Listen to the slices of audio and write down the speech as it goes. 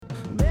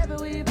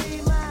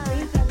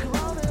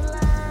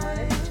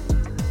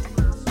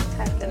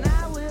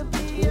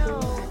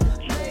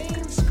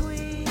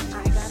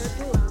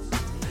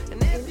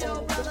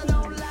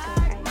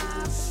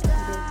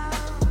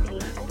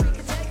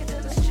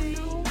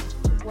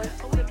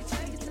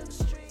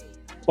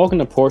Welcome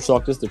to Porch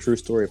Talk. This is the true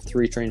story of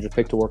three strangers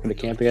picked to work at a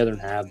camp together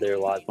and have their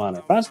lives planned.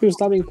 Fast people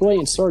stop being polite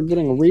and start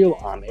getting real.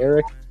 I'm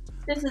Eric.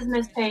 This is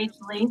Miss Paige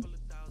Lee.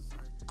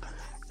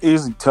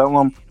 Easy tell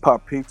them,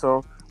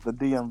 Papito, the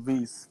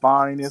DMV's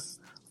finest,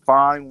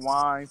 fine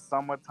wine,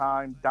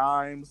 summertime,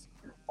 dimes,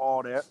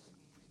 all that.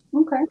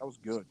 Okay. That was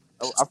good.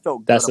 I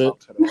felt good That's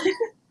about it? today.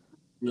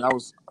 Yeah,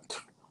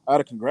 I had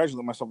to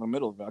congratulate myself in the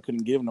middle of it. I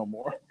couldn't give no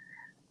more.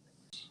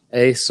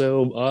 Hey,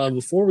 so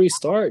before we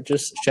start,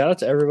 just shout out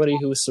to everybody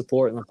who was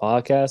supporting the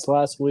podcast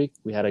last week.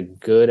 We had a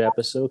good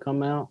episode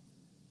come out.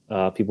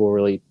 People were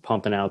really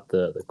pumping out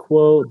the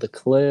quote, the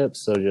clip.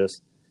 So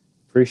just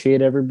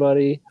appreciate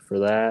everybody for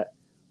that.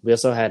 We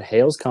also had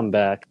Hales come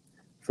back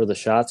for the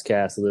Shots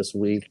cast this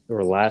week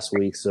or last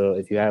week. So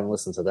if you haven't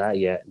listened to that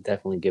yet,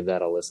 definitely give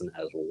that a listen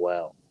as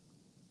well.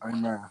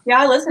 Amen.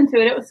 Yeah, I listened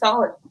to it. It was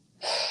solid.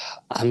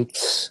 I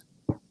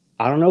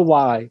don't know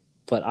why,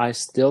 but I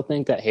still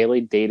think that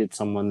Haley dated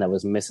someone that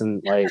was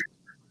missing like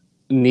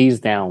knees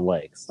down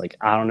legs. Like,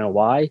 I don't know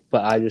why,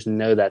 but I just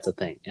know that's a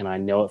thing, and I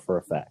know it for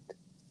a fact.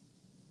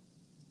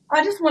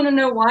 I just want to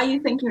know why you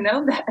think you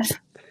know that.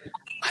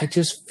 I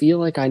just feel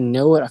like I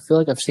know it. I feel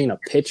like I've seen a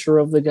picture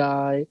of the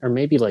guy, or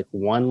maybe like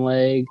one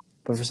leg,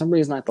 but for some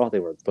reason I thought they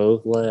were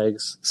both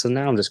legs. So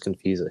now I'm just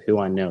confused at who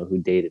I know who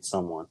dated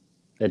someone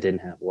that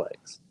didn't have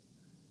legs.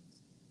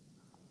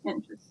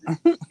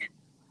 Interesting.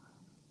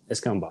 It's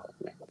gonna bother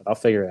me, but I'll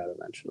figure it out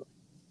eventually.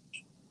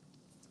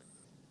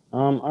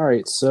 All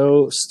right,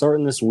 so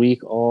starting this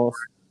week off,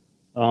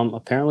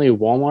 apparently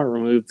Walmart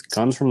removed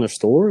guns from their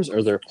stores,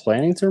 or they're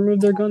planning to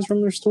remove their guns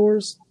from their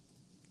stores.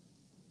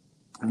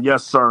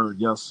 Yes, sir.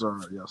 Yes, sir.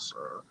 Yes,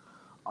 sir.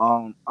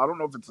 I don't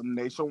know if it's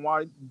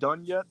nationwide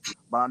done yet,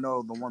 but I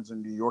know the ones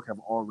in New York have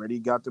already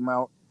got them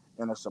out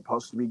and are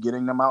supposed to be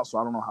getting them out. So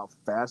I don't know how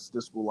fast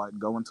this will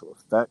go into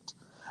effect.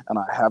 And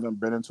I haven't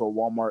been into a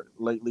Walmart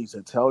lately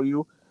to tell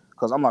you,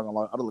 because I'm not gonna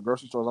lie. Out of the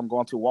grocery stores I'm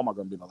going to, Walmart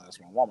gonna be the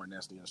last one. Walmart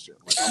nasty as shit.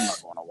 Like, I'm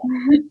not going to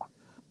Walmart.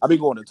 I be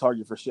going to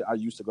Target for shit I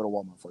used to go to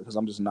Walmart for, because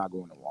I'm just not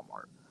going to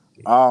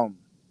Walmart.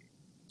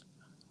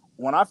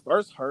 When I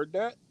first heard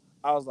that,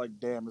 I was like,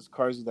 damn, it's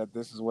crazy that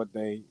this is what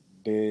they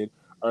did,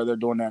 or they're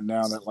doing that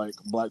now that like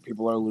black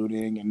people are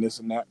looting and this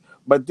and that.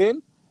 But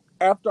then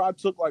after I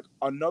took like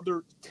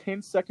another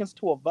 10 seconds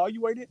to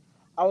evaluate it,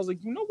 I was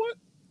like, you know what?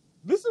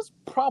 This is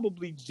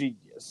probably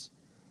genius,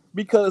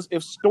 because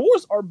if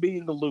stores are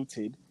being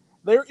looted,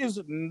 there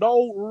is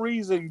no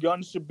reason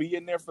guns should be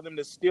in there for them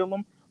to steal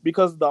them,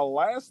 because the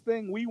last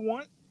thing we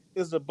want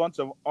is a bunch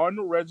of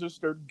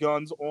unregistered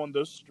guns on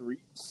the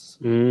streets.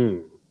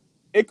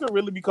 It could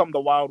really become the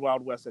wild,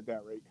 wild west at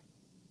that rate.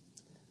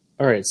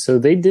 All right, so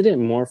they did it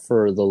more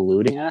for the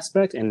looting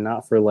aspect and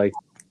not for like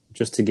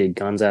just to get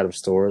guns out of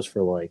stores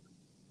for like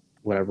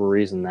whatever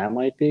reason that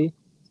might be.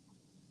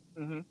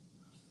 Mm-hmm.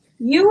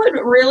 You would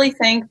really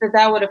think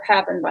that would have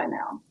happened by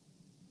now.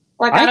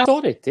 Like I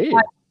thought it did.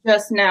 Like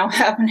just now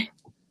happening.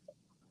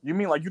 You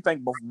mean like you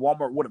think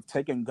Walmart would have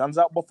taken guns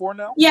out before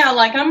now? Yeah,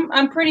 like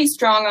I'm pretty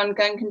strong on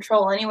gun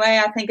control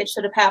anyway. I think it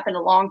should have happened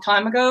a long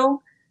time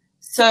ago.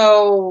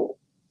 So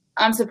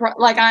I'm surprised.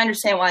 Like, I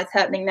understand why it's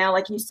happening now.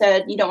 Like you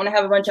said, you don't want to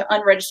have a bunch of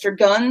unregistered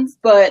guns,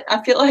 but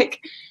I feel like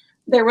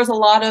there was a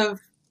lot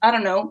of, I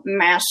don't know,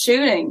 mass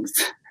shootings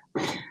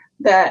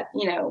that,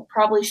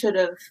 probably should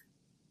have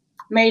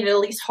made it at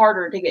least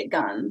harder to get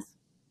guns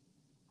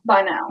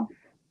by now.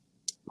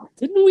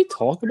 Didn't we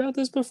talk about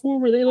this before,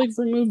 where they like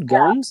removed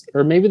guns,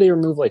 or maybe they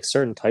removed like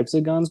certain types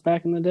of guns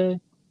back in the day?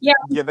 Yeah,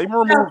 they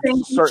removed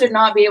things you should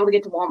not be able to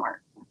get to Walmart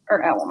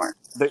or at Walmart.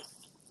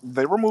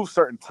 They removed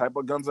certain type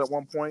of guns at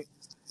one point,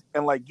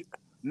 and like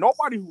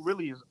nobody who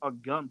really is a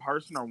gun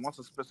person or wants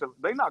a specific,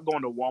 they're not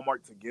going to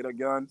Walmart to get a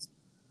gun.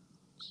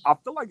 I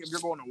feel like if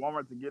you're going to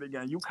Walmart to get a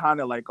gun, you kind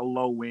of like a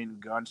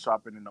low-end gun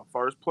shopping in the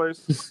first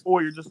place,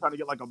 or you're just trying to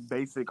get like a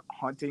basic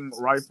hunting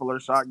rifle or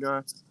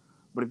shotgun.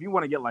 But if you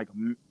want to get like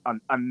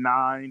a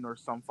 9 or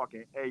some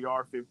fucking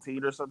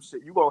AR-15 or some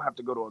shit, you're going to have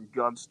to go to a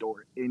gun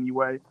store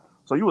anyway.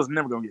 So you was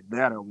never going to get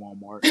that at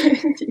Walmart.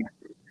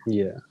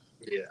 Yeah.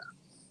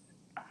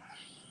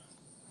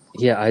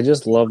 Yeah, I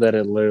just love that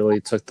it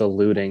literally took the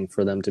looting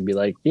for them to be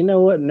like, you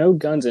know what, no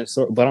guns in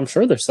store. But I'm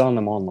sure they're selling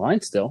them online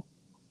still.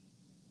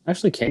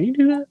 Actually, can you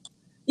do that?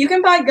 You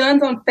can buy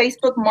guns on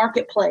Facebook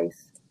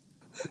Marketplace.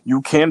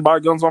 You can buy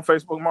guns on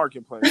Facebook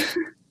Marketplace.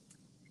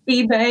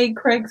 eBay,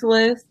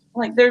 Craigslist.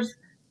 Like, there's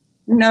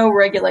no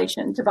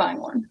regulation to buying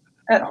one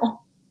at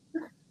all.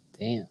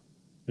 Damn.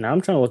 Now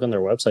I'm trying to look on their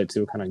website,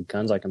 too, what kind of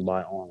guns I can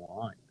buy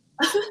online.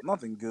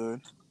 Nothing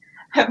good.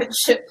 Have it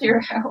shipped to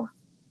your house.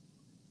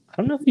 I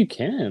don't know if you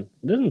can.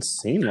 It doesn't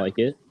seem like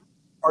it.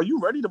 Are you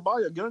ready to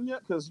buy a gun yet?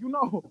 Because you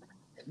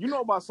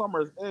know by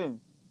summer's end,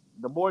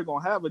 the boy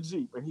gonna have a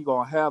Jeep and he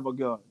gonna have a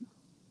gun.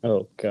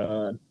 Oh,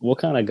 God. What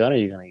kind of gun are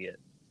you going to get?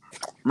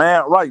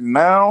 Man, right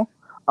now,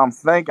 I'm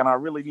thinking I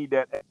really need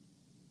that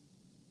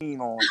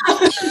on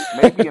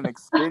maybe an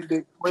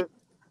extended clip.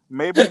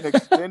 Maybe an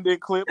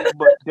extended clip,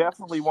 but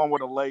definitely one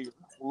with a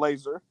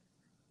laser.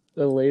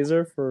 A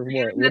laser for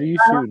what? What are you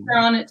silencer shooting?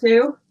 on it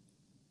too?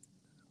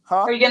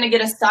 Huh? Are you going to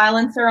get a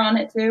silencer on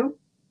it too?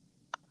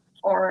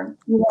 Or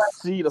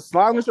see, the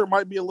silencer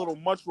might be a little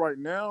much right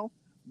now,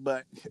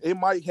 but it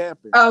might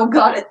happen. Oh,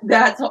 got it.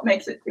 That's what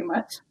makes it too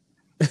much.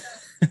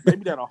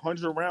 Maybe that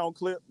 100-round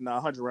clip.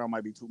 Nah, 100-round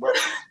might be too much.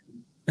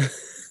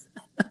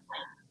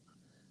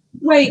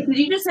 Wait, did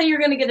you just say you're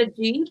going to get a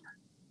Jeep?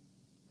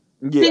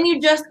 Yeah. Didn't you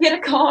just get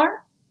a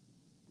car?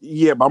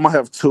 Yeah, but I'm gonna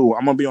have two.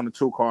 I'm gonna be on the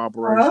 2-car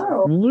operation.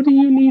 Oh. What do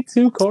you need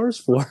 2 cars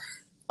for?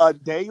 A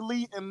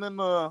daily and then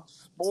a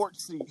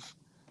sports seat.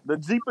 The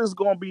Jeep is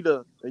gonna be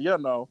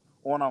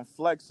when I'm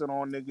flexing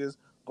on niggas,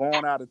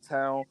 going out of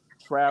town,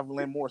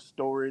 traveling, more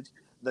storage.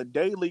 The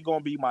daily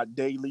gonna be my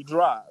daily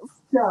drive.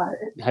 Got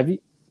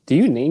it. Do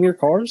you name your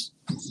cars?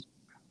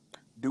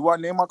 Do I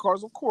name my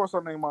cars? Of course I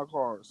name my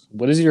cars.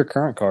 What is your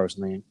current car's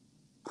name?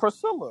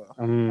 Priscilla.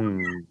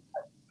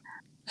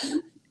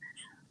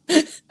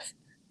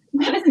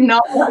 That is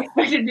not what I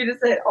expected you to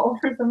say at all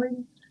for some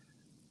reason.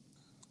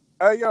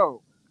 Hey,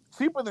 yo.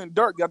 Cheaper Than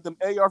Dirt got them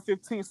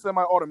AR-15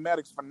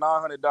 semi-automatics for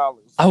 $900.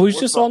 I was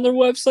just on their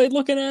website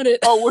looking at it.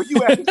 Oh, were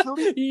you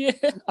actually? Yeah.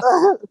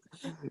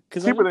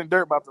 Cheaper Than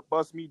Dirt about to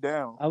bust me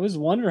down. I was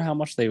wondering how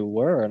much they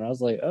were, and I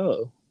was like,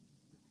 oh.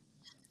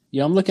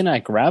 Yeah, I'm looking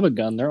at Grab a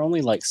Gun. They're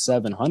only like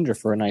 $700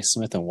 for a nice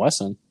Smith &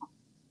 Wesson.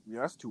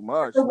 Yeah, that's too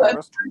much. So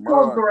That's too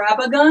called much. Grab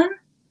a Gun?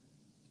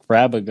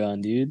 Grab a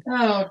Gun, dude.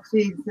 Oh,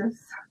 Jesus.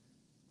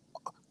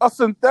 A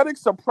synthetic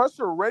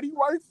suppressor ready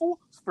rifle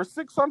for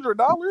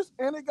 $600,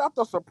 and it got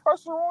the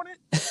suppressor on it?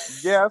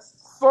 Yes,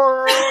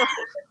 sir.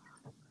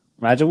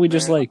 Imagine we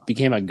just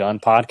became a gun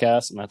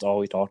podcast, and that's all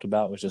we talked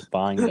about was just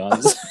buying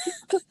guns.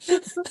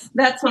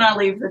 That's when I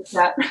leave the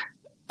chat.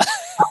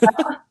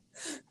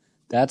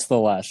 That's the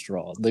last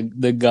straw.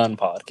 The gun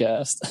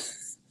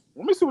podcast.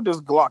 Let me see what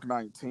this Glock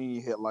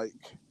 19 hit like.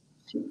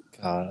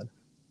 God.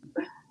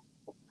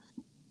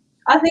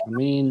 I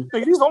mean,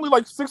 hey, these only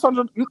like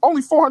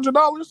only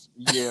 $400.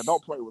 Yeah,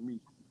 don't play with me.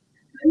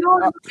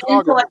 Y'all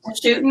into like a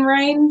shooting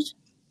range?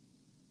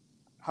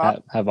 Huh?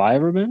 Have I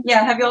ever been?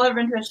 Yeah, have y'all ever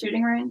been to a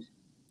shooting range?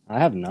 I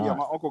have not. Yeah,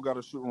 my uncle got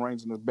a shooting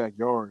range in his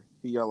backyard.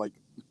 He got like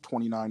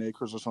 29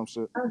 acres or some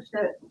shit. Oh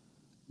shit!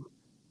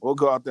 We'll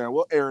go out there and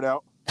we'll air it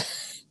out. I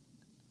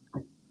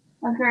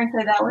was going to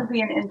say that would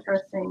be an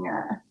interesting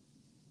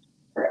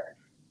trip.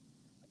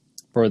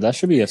 Bro, that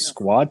should be a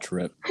squad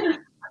trip.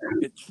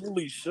 It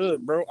truly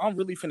should, bro. I'm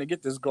really finna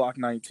get this Glock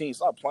 19.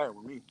 Stop playing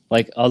with me.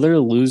 Like, other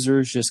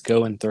losers just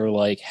go and throw,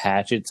 like,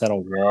 hatchets at a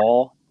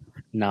wall.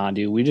 Nah,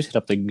 dude, we just hit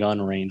up the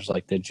gun range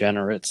like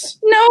degenerates.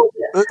 No,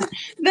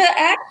 the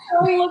axe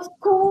looks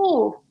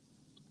cool.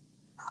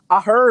 I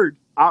heard,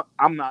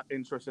 I'm not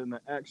interested in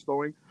the axe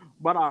throwing,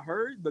 but I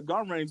heard the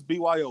gun range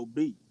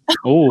BYOB.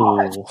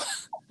 Oh.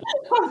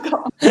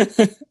 Oh,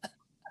 God.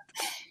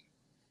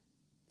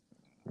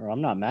 Bro,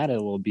 I'm not mad at a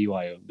little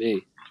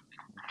BYOB.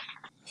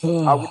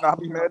 I would not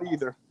be mad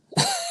either.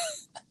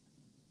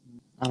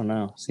 I don't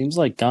know. Seems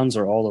like guns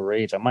are all the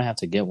rage. I might have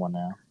to get one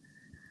now.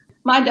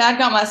 My dad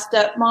got my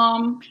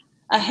stepmom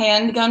a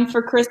handgun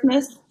for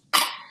Christmas,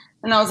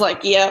 and I was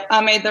like, "Yeah,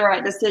 I made the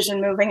right decision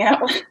moving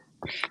out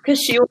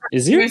because she would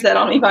use that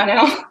on me by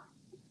now."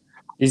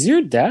 Is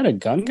your dad a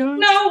gun guy?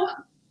 No,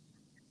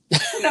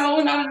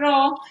 not at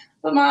all.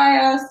 But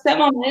my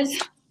stepmom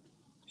is.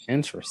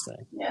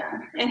 Interesting. Yeah,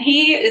 and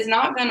he is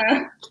not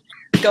gonna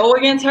go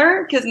against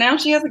her because now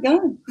she has a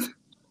gun.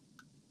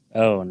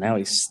 Oh, now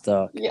he's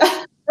stuck.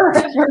 Yeah.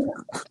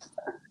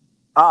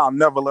 I'll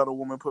never let a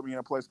woman put me in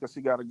a place because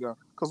she got a gun.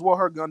 Because what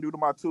her gun do to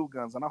my 2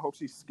 guns, and I hope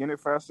she skin it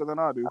faster than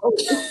I do. Oh.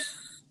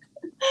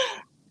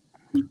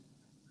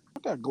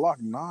 What that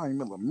Glock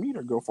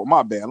 9mm go for?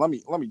 My bad. Let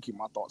me keep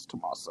my thoughts to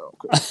myself.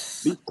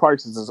 These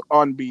prices is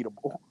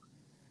unbeatable.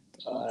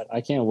 God,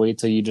 I can't wait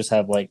till you just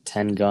have like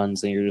 10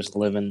 guns and you're just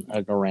living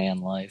a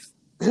grand life.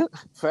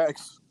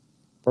 Facts.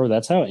 Bro,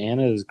 that's how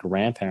Anna's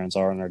grandparents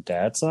are on her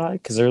dad's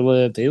side. Because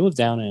they live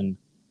down in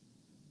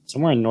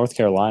somewhere in North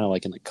Carolina,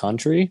 like in the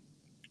country.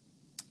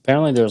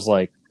 Apparently there's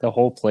like the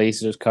whole place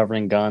is just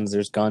covering guns.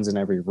 There's guns in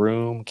every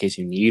room in case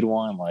you need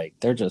one. Like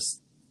they're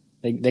just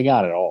they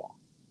got it all.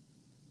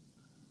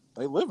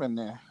 They live in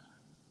there.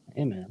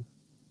 Hey man.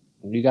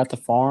 You got the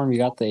farm, you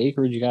got the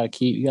acreage, you gotta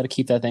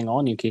keep that thing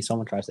on you in case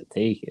someone tries to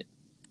take it.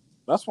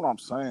 That's what I'm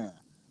saying.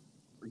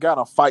 We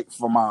gotta fight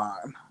for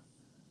mine.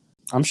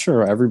 I'm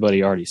sure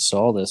everybody already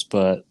saw this,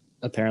 but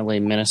apparently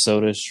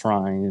Minnesota's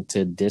trying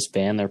to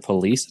disband their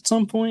police at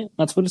some point.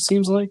 That's what it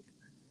seems like.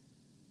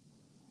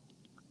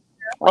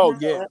 Oh,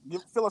 yeah.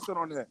 Fill us in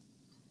on that.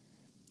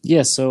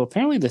 Yeah, so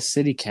apparently the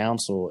city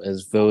council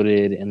has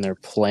voted and they're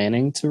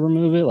planning to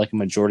remove it. Like a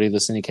majority of the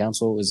city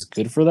council is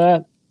good for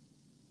that.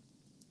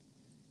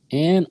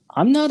 And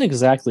I'm not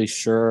exactly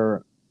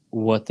sure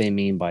what they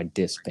mean by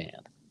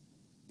disband.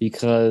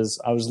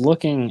 Because I was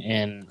looking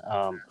in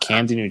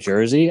Camden, New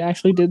Jersey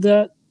actually did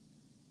that.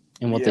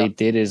 And what they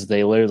did is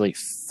they literally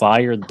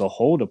fired the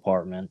whole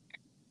department,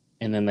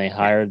 and then they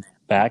hired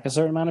back a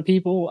certain amount of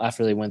people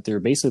after they went through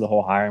basically the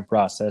whole hiring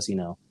process,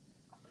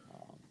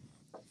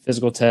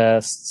 physical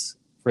tests,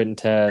 written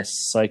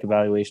tests, psych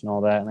evaluation,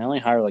 all that. And they only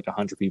hired like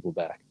 100 people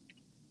back.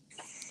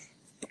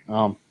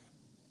 And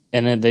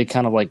then they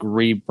kind of like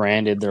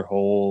rebranded their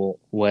whole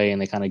way,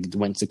 and they kind of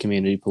went to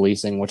community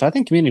policing, which I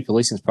think community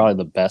policing is probably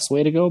the best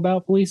way to go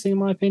about policing, in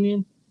my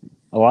opinion.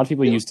 A lot of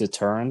people use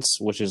deterrence,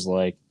 which is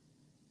like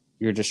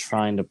you're just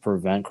trying to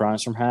prevent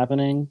crimes from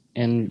happening.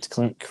 And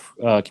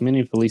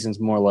community policing is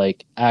more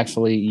like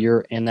actually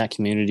you're in that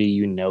community,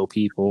 you know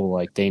people,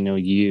 like they know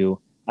you.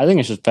 I think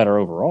it's just better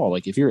overall.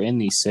 Like if you're in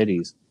these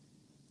cities,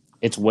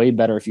 it's way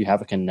better if you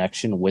have a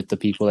connection with the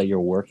people that you're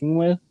working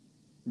with.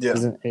 Yeah,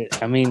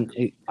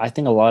 I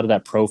think a lot of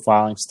that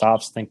profiling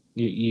stops. Think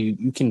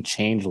you can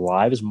change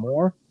lives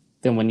more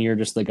than when you're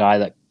just the guy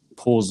that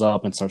pulls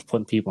up and starts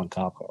putting people in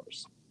cop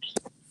cars.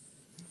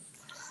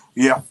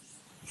 Yeah,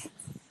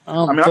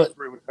 I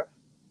agree with that.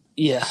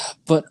 Yeah,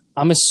 but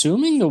I'm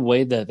assuming the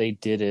way that they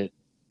did it,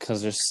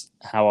 because just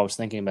how I was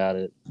thinking about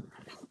it,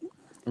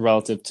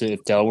 relative to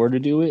if Dell were to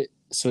do it.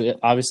 So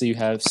obviously you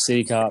have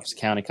city cops,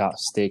 county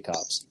cops, state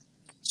cops.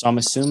 So I'm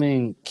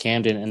assuming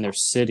Camden and their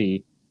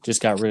city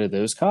just got rid of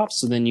those cops.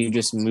 So then you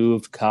just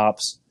moved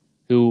cops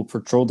who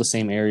patrolled the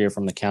same area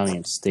from the county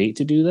and state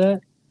to do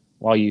that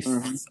while you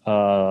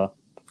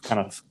kind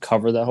of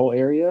cover that whole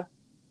area.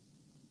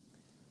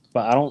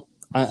 But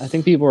I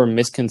think people are a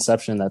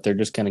misconception that they're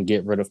just going to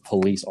get rid of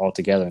police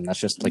altogether. And that's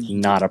just like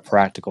not a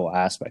practical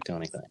aspect to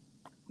anything.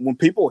 When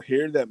people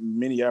hear that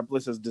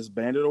Minneapolis is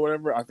disbanded or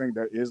whatever, I think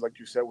that is, like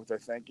you said, what they're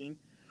thinking.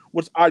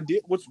 What's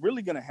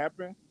really going to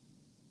happen,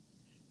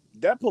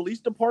 that police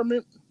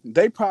department,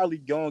 they probably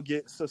going to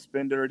get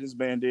suspended or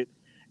disbanded,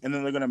 and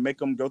then they're going to make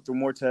them go through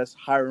more tests,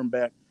 hire them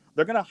back.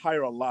 They're going to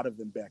hire a lot of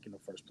them back in the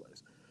first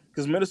place.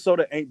 Because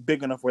Minnesota ain't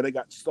big enough where they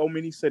got so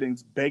many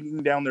sittings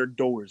banging down their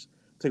doors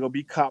to go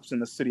be cops in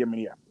the city of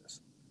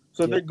Minneapolis.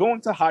 So they're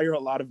going to hire a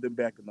lot of them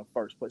back in the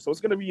first place. So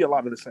it's going to be a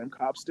lot of the same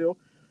cops still.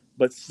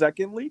 But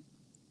secondly,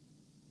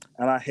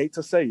 and I hate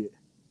to say it,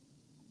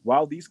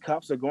 while these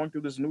cops are going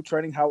through this new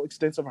training, how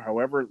extensive or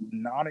however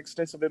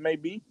non-extensive it may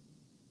be,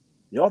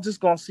 y'all just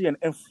going to see an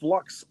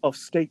influx of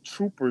state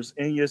troopers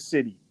in your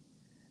city.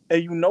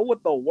 And you know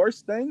what the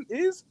worst thing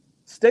is?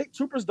 State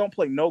troopers don't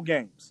play no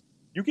games.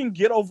 You can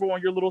get over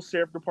on your little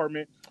sheriff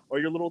department or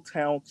your little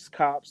town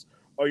cops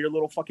or your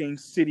little fucking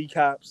city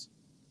cops.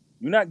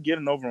 You're not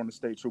getting over on the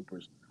state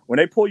troopers. When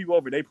they pull you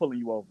over, they pulling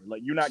you over.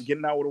 Like, you're not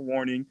getting out with a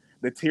warning.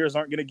 The tears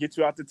aren't going to get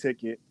you out the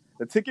ticket.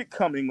 The ticket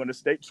coming when the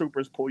state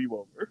troopers pull you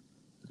over.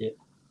 Yeah.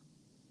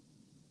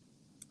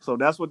 So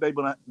that's what they're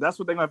gonna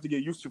have to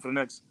get used to for the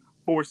next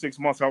 4 or 6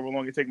 months, however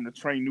long it's taking to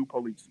train new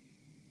police.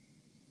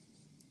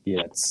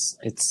 Yeah,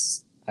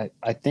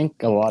 I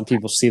think a lot of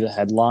people see the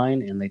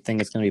headline and they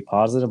think it's going to be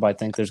positive, but I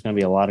think there's going to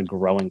be a lot of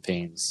growing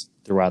pains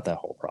throughout that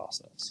whole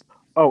process.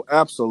 Oh,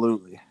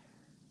 absolutely.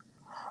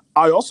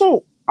 I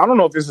don't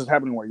know if this is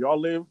happening where y'all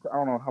live. I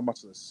don't know how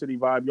much of the city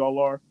vibe y'all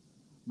are,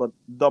 but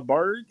the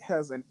Burgh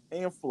has an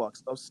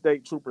influx of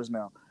state troopers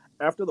now.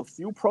 After the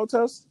few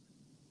protests,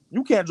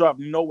 you can't drive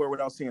nowhere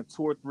without seeing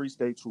 2 or 3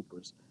 state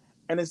troopers.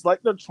 And it's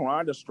like they're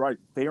trying to strike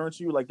fear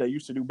into you like they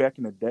used to do back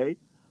in the day.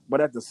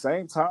 But at the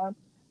same time,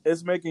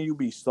 it's making you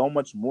be so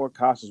much more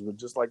cautious with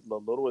just like the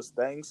littlest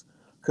things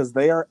because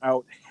they are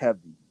out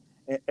heavy.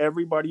 And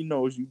everybody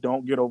knows you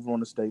don't get over on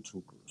the state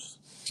troopers.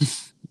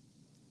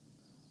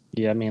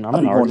 Yeah, I mean, I'm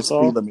in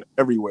Arkansas. Speed limit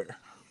everywhere.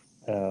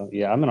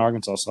 I'm in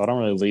Arkansas, so I don't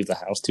really leave the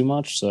house too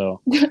much.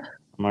 So I'm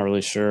not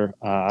really sure.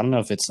 I don't know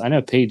if I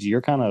know, Paige,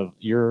 you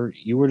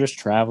were just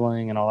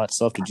traveling and all that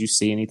stuff. Did you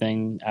see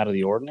anything out of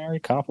the ordinary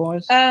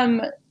cop-wise?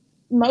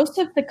 Most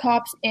of the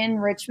cops in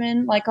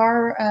Richmond, like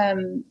our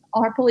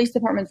police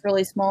department's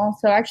really small.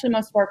 So actually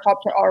most of our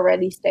cops are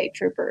already state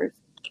troopers.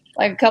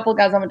 Like a couple of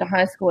guys I went to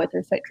high school with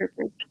are state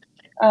troopers.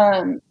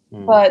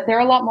 But there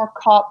are a lot more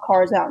cop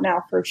cars out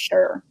now for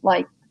sure.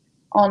 Like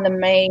on the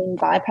main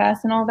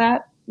bypass and all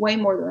that, way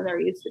more than there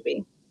used to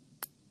be.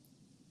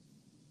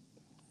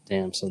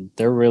 Damn, so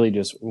they're really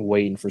just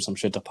waiting for some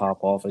shit to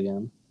pop off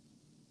again.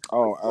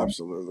 Oh,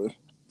 absolutely.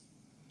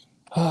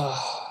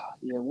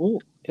 Yeah, well,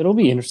 it'll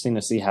be interesting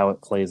to see how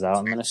it plays out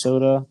in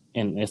Minnesota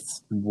and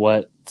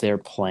what their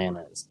plan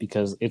is.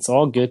 Because it's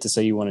all good to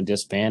say you want to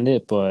disband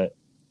it, but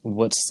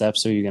what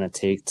steps are you going to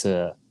take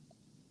to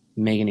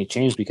make any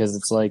change? Because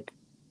it's like,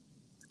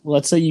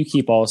 let's say you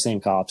keep all the same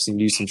cops and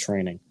do some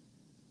training.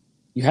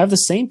 You have the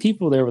same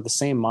people there with the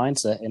same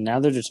mindset, and now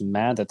they're just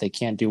mad that they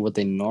can't do what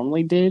they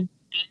normally did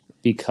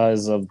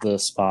because of the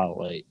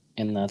spotlight,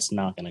 and that's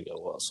not going to go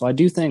well. So I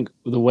do think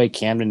the way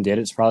Camden did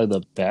it's probably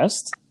the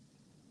best,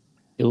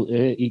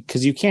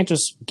 because you can't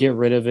just get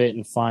rid of it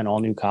and find all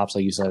new cops.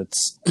 Like you said,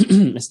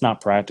 it's not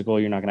practical.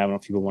 You're not going to have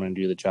enough people want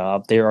to do the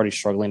job. They're already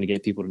struggling to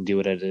get people to do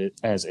it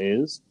as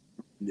is.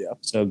 Yeah.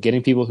 So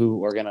getting people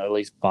who are going to at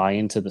least buy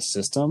into the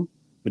system,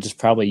 which is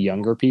probably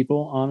younger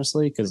people,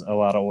 honestly, because a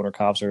lot of older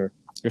cops you're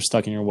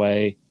stuck in your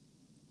way.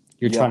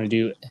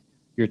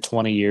 You're your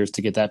 20 years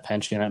to get that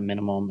pension at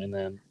minimum and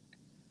then,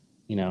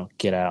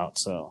 get out.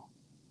 So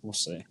we'll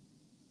see.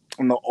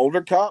 And the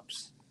older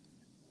cops,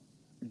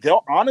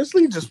 they'll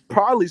honestly just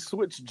probably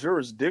switch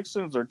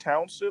jurisdictions or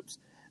townships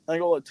and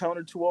go a town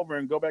or two over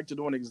and go back to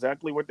doing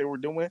exactly what they were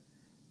doing.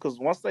 Because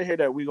once they hear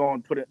that we're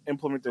going to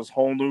implement this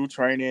whole new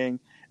training and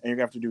you're going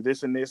to have to do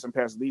this and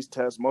pass these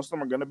tests, most of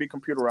them are going to be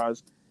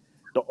computerized.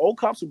 The old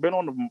cops who've been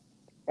on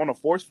the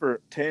force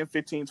for 10,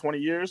 15, 20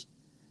 years,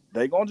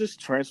 they're going to just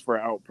transfer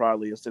out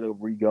probably instead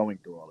of re-going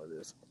through all of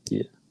this.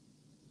 Yeah.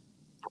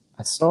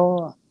 I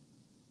saw,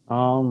 I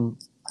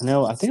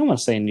think I want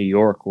to say in New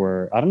York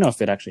where, I don't know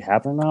if it actually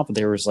happened or not, but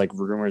there was like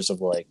rumors of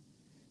like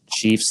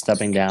chiefs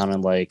stepping down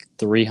and like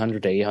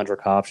 300 to 800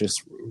 cops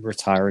just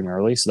retiring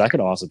early. So that could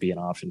also be an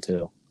option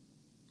too.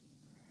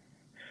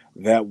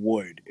 That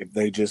would, if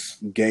they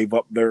just gave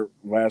up their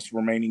last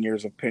remaining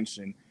years of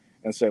pension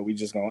and said, we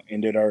just going to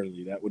end it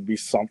early. That would be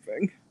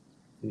something.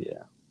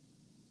 Yeah.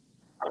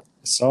 I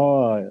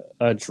saw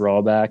a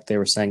drawback they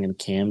were saying in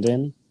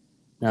Camden.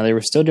 Now, they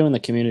were still doing the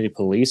community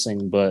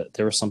policing, but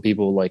there were some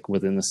people like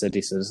within the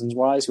city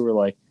citizens-wise who were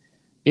like,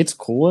 it's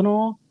cool and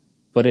all,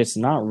 but it's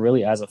not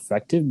really as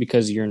effective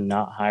because you're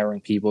not hiring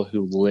people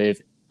who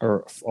live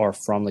or are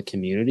from the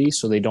community,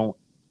 so they don't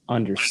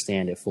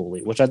understand it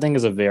fully, which I think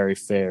is a very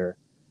fair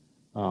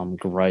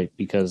gripe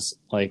because,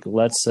 like,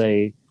 let's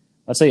say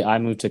I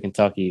moved to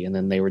Kentucky and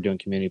then they were doing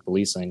community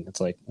policing.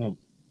 It's like,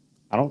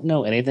 I don't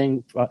know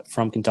anything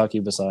from Kentucky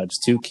besides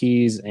 2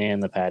 keys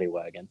and the paddy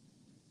wagon.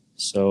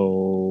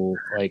 So,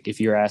 like,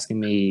 if you're asking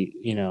me,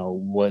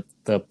 what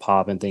the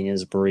poppin' thing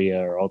is, Berea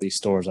or all these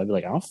stores, I'd be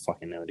like, I don't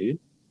fucking know, dude.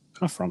 I'm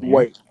not from here.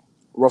 Wait,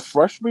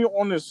 refresh me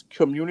on this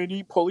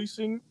community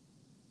policing.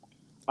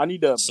 I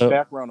need a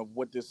background of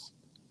what this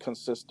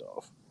consists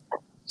of.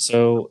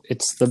 So,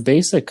 it's the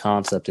basic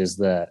concept is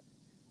that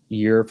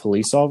your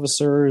police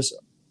officers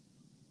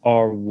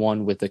are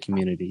one with the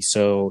community.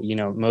 So,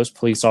 most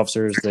police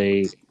officers,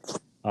 they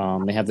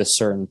have this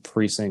certain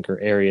precinct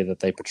or area that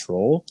they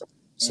patrol.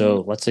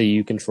 So let's say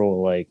you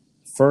control like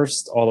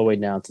 1st all the way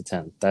down to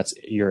 10th. That's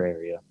your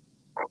area.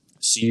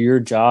 So your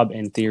job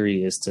in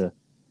theory is to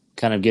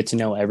kind of get to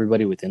know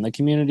everybody within the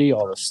community,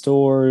 all the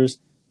stores,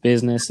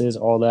 businesses,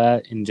 all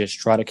that, and just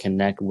try to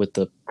connect with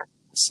the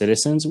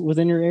citizens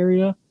within your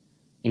area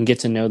and get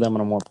to know them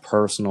on a more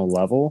personal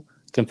level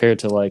compared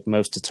to like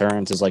most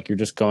deterrents is like you're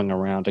just going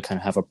around to kind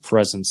of have a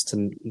presence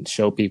to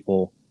show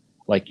people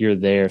like you're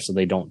there so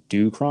they don't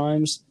do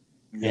crimes.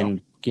 Yeah.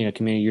 And,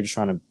 community, you're just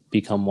trying to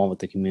become one with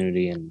the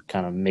community and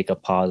kind of make a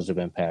positive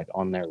impact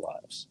on their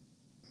lives.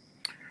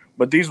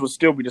 But these would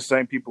still be the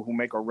same people who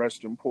make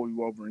arrest and pull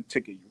you over and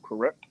ticket you,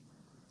 correct?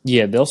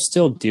 Yeah, they'll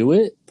still do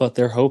it, but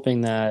they're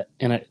hoping that,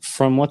 and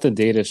from what the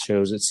data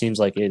shows, it seems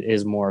like it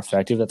is more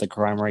effective, that the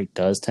crime rate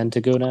does tend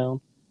to go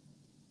down.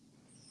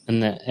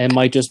 And that it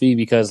might just be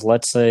because,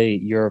 let's say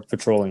you're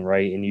patrolling,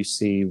 right, and you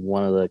see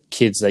one of the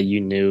kids that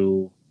you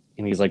knew,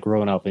 and he's like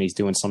growing up and he's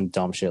doing some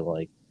dumb shit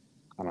like,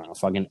 I don't know,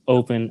 fucking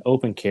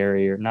open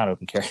carry, or not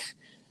open carry,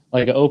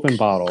 like an open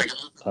bottle,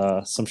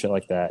 some shit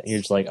like that. And you're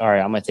just like, all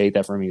right, I'm going to take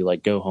that from you,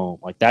 like, go home.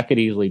 Like, that could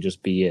easily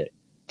just be it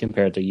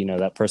compared to,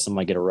 that person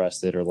might get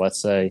arrested. Or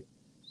let's say,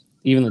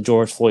 even the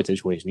George Floyd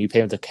situation, you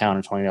pay him to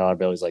counter $20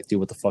 bill. He's like, dude,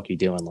 what the fuck are you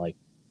doing? Like,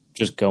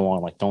 just go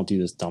on. Like, don't do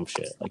this dumb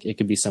shit. Like, it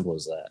could be simple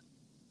as that.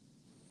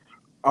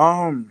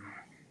 I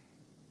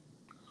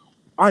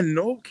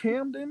know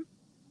Camden,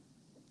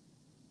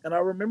 and I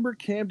remember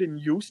Camden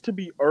used to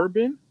be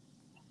urban.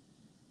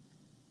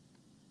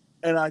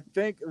 And I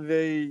think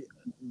they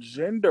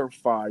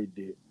gentrified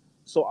it.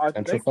 So I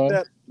think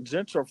that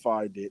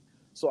gentrified it.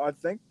 So I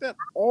think that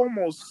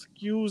almost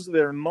skews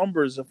their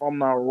numbers if I'm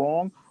not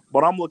wrong.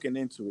 But I'm looking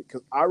into it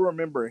because I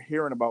remember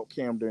hearing about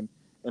Camden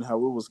and how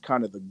it was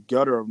kind of the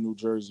gutter of New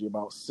Jersey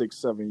about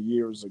 6-7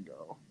 years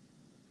ago.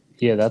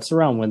 Yeah, that's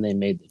around when they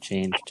made the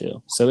change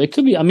too. So it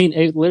could be,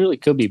 it literally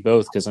could be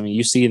both because,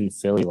 you see it in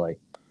Philly, like,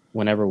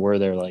 whenever we're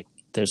there, like,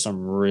 there's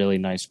some really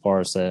nice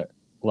bars that,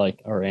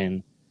 like, are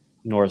in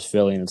North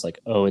Philly, and it's like,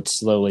 it's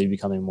slowly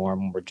becoming more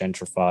and more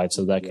gentrified,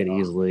 so that could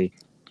easily,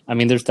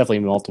 there's definitely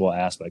multiple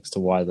aspects to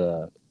why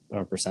the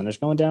percentage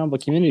going down,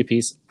 but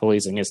community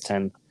policing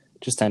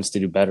tends to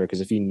do better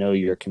because if you know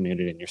your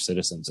community and your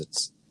citizens,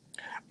 it's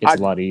a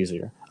lot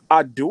easier.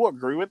 I do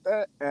agree with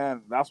that,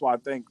 and that's why I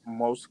think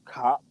most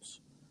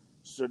cops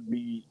should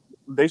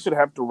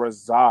have to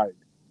reside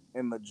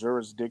in the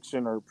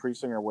jurisdiction or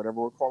precinct or whatever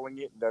we're calling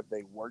it that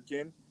they work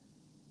in.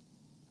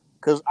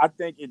 Because I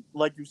think it,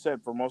 like you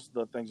said, for most of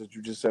the things that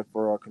you just said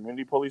for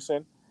community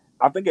policing,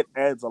 I think it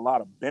adds a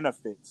lot of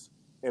benefits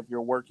if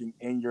you're working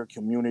in your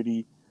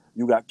community.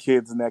 You got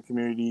kids in that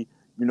community.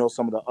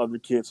 Some of the other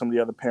kids, some of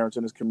the other parents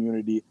in this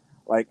community.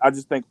 Like, I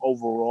just think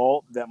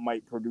overall that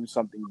might produce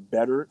something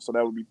better. So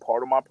that would be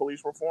part of my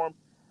police reform.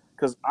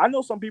 Because I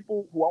know some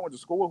people who I went to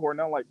school with who are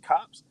now like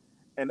cops,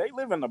 and they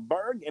live in the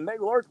burg, and they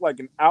work like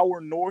an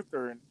hour north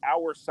or an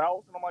hour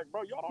south. And I'm like,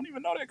 bro, y'all don't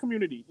even know that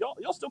community.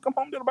 Y'all still come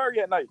home to the burg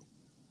at night.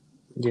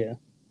 Yeah.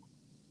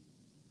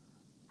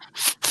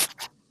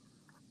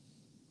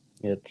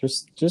 Yeah,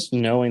 just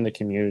knowing the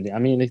community.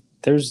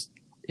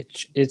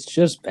 it's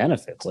just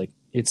benefits. Like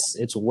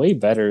it's way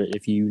better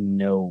if you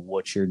know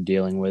what you're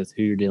dealing with,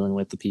 who you're dealing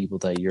with, the people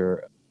that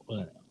you're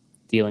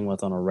dealing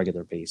with on a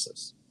regular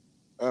basis.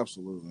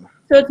 Absolutely.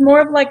 So it's more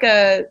of like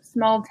a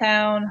small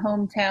town,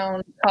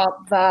 hometown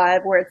cop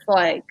vibe where it's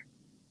like,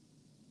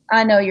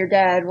 I know your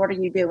dad. What are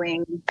you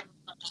doing?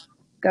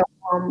 Go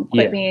home.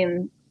 Quit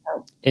being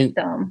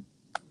dumb.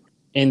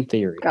 In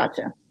theory.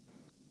 Gotcha.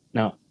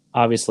 Now,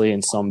 obviously,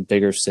 in some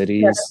bigger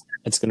cities,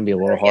 it's going to be a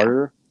little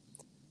harder.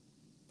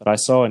 But I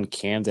saw in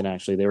Camden,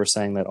 actually, they were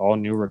saying that all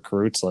new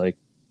recruits, like,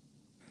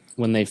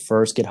 when they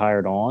first get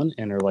hired on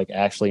and are, like,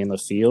 actually in the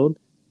field,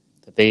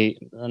 that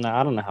and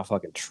I don't know how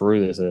fucking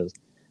true this is,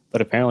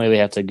 but apparently they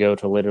have to go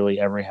to literally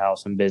every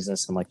house and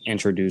business and, like,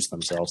 introduce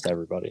themselves to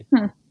everybody.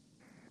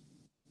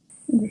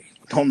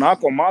 Don't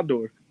knock on my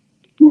door.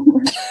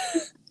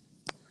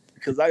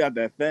 Because I got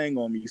that thing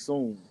on me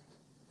soon.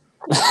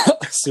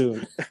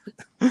 Soon.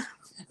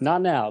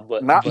 Not now,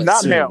 but not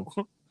soon. now.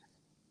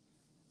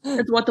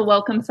 That's what the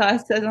welcome sign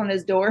says on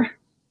his door.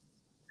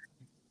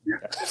 No,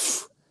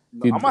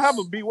 I'm gonna have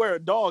a beware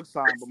of dog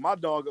sign, but my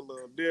dog a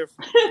little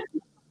different.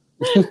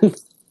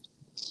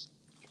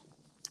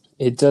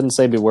 It doesn't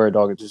say beware of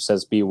dog, it just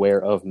says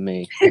beware of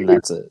me, and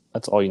that's it.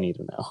 That's all you need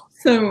to know.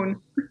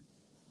 Soon.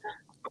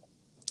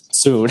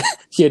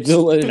 Yeah,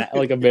 just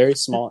like a very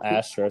small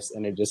asterisk,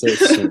 and it just says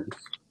soon.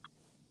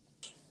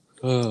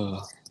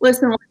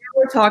 Listen, when you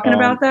were talking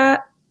about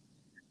that,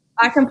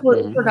 I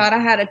completely forgot I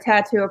had a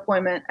tattoo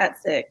appointment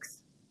at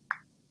 6.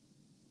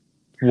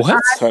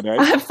 What?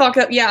 I fuck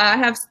up. Yeah, I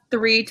have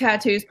 3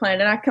 tattoos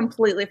planned, and I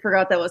completely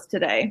forgot that was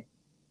today.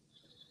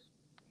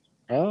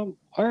 All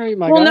right,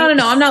 my guy.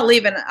 No, I'm not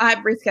leaving. I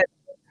rescheduled.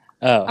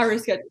 Oh. I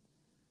rescheduled.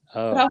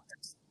 Oh.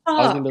 I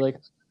was gonna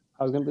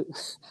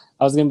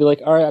be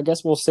like, all right, I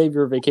guess we'll save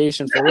your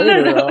vacation for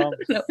later.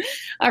 No.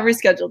 I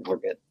rescheduled. We're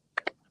good.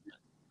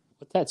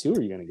 What tattoo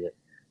are you gonna get?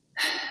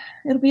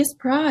 It'll be a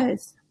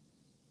surprise.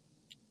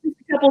 Just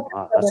a couple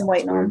I've been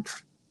waiting on.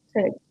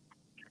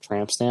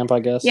 Tramp stamp, I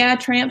guess. Yeah,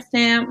 tramp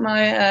stamp,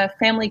 my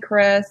family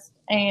crest,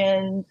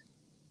 and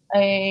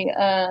a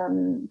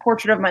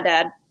portrait of my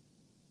dad.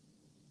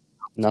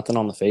 Nothing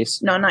on the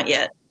face? No, not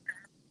yet.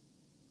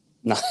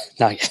 Not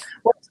yet.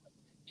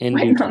 In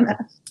due time.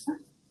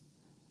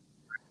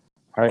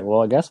 All right.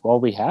 Well, I guess while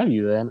we have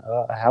you, then,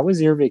 how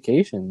was your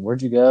vacation?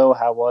 Where'd you go?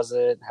 How was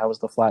it? How was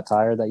the flat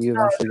tire that you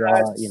eventually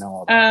got? You know.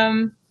 All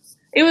that.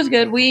 It was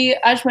good.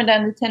 I just went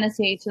down to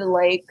Tennessee to the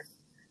lake.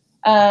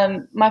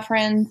 My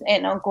friends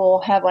and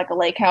uncle have like a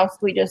lake house.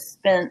 We just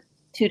spent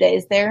 2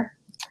 days there.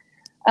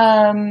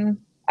 I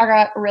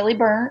got really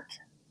burnt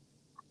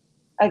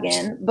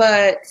again,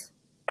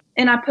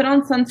 and I put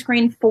on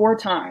sunscreen 4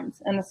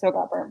 times and I still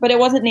got burnt, but it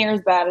wasn't near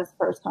as bad as the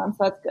first time.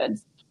 So that's good.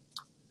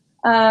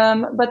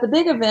 But the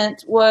big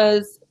event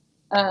was,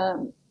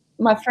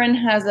 my friend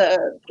has a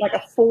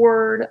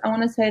Ford, I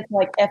want to say it's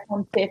like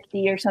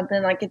F-150 or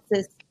something. Like it's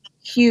this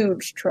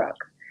huge truck.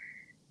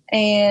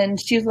 And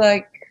she was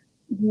like,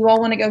 you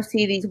all want to go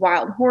see these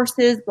wild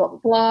horses, blah, blah,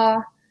 blah.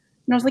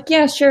 And I was like,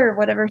 yeah, sure,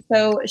 whatever.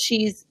 So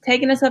she's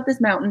taking us up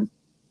this mountain.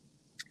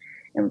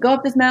 And we go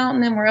up this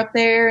mountain and we're up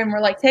there and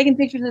we're like taking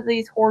pictures of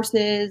these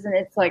horses and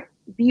it's like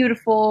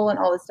beautiful and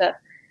all this stuff.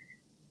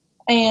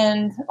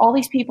 And all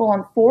these people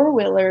on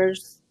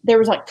 4-wheelers, there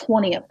was like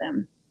 20 of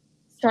them,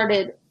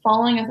 started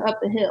following us up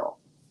the hill.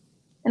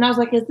 And I was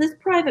like, is this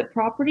private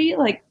property?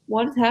 Like,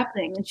 what is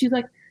happening? And she's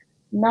like,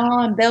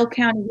 no, in Bell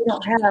County, we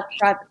don't have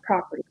private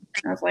property.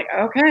 And I was like,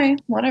 okay,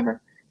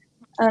 whatever.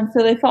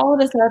 So they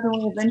followed us up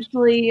and we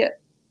eventually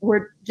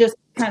were just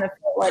kind of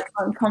felt like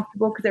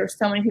uncomfortable because there were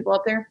so many people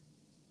up there.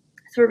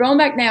 So we're going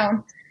back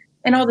down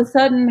and all of a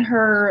sudden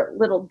her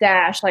little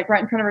dash, like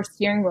right in front of her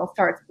steering wheel,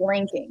 starts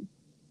blinking.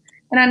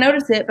 And I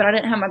noticed it, but I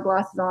didn't have my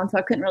glasses on, so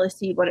I couldn't really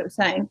see what it was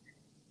saying.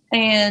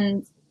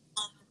 And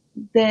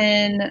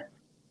then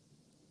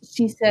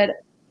she said,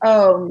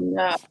 oh,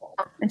 no.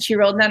 And she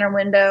rolled down her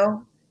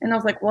window. And I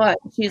was like, what?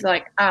 She's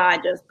like, I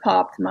just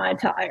popped my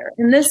tire.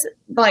 And this,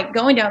 like,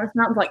 going down this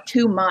mountain is like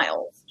 2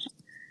 miles.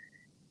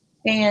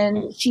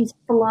 And she's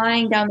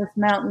flying down this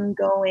mountain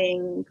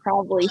going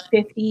probably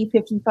 50,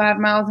 55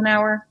 miles an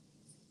hour.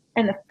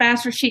 And the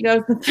faster she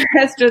goes, the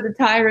faster the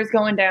tire is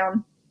going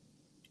down.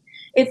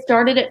 It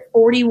started at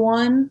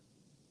 41,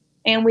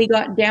 and we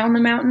got down the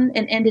mountain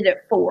and ended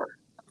at 4.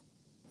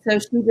 So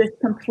she just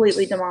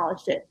completely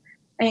demolished it.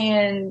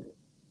 And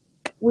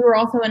we were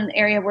also in an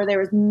area where there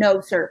was no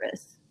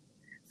service.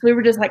 So we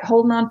were just like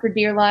holding on for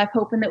dear life,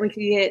 hoping that we could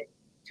get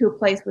to a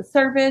place with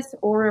service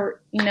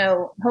or, you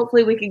know,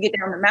 hopefully we could get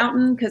down the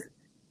mountain because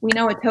we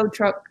know a tow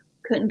truck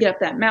couldn't get up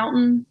that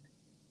mountain.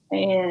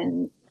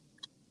 And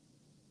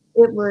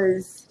it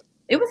was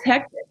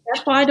hectic.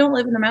 That's why I don't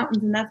live in the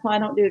mountains, and that's why I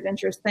don't do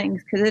adventurous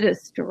things, because it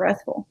is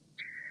stressful.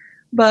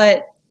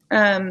 But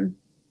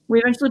we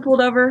eventually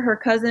pulled over. Her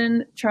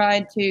cousin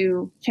tried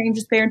to change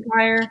the spare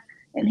tire,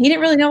 and he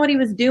didn't really know what he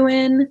was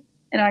doing.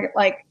 And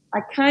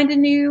I kind of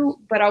knew,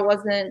 but I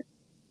wasn't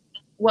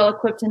well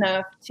equipped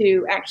enough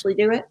to actually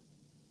do it.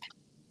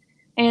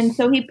 And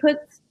so he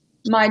puts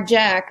my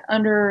jack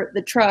under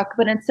the truck,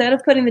 but instead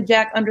of putting the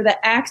jack under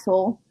the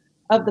axle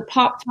of the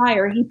pop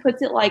tire, he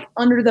puts it like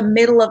under the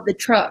middle of the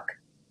truck,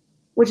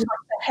 which is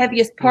like the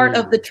heaviest part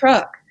of the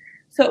truck.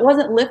 So it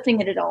wasn't lifting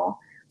it at all.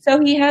 So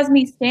he has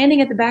me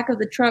standing at the back of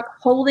the truck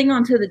holding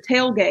onto the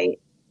tailgate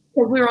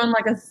because we were on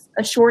like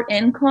a short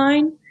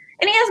incline.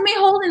 And he has me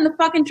holding the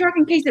fucking truck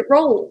in case it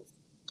rolls.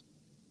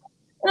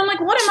 And I'm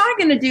like, what am I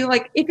going to do?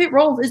 Like, if it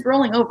rolls, it's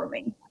rolling over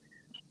me.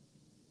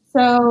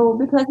 So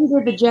because he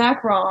did the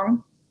jack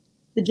wrong,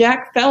 the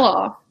jack fell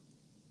off.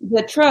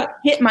 The truck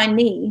hit my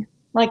knee,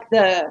 like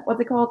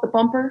what's it called, the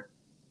bumper?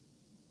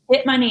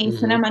 Hit my knee,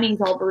 so now my knee's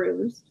all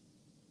bruised.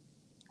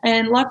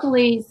 And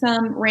luckily,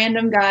 some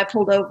random guy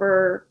pulled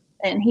over,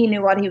 and he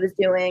knew what he was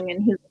doing,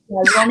 and he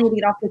was like, "You need to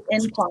get off this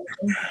incline."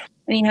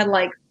 And he had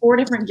like 4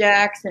 different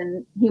jacks,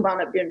 and he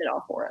wound up doing it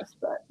all for us.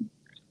 But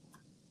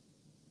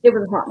it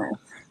was a hot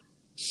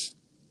mess.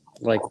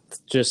 Like,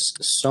 just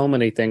so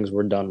many things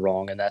were done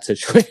wrong in that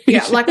situation.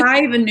 Yeah, like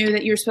I even knew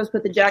that you're supposed to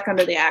put the jack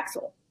under the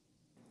axle.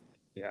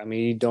 Yeah, I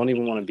mean, you don't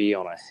even want to be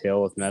on a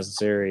hill if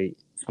necessary.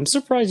 I'm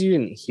surprised you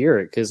didn't hear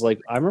it because, like,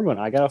 I remember when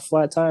I got a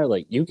flat tire,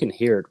 like, you can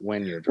hear it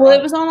when you're driving. Well,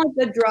 it was on, like,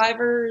 the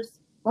driver's,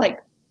 like,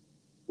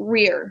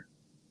 rear,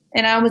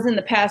 and I was in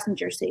the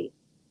passenger seat.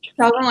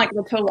 So I was on, like,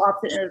 the total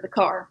opposite end of the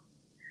car.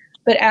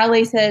 But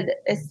Allie said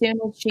as soon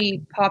as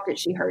she popped it,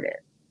 she heard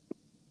it.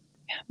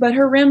 But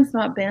her rim's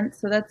not bent,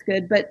 so that's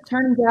good. But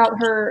turns out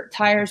her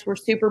tires were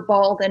super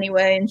bald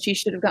anyway, and she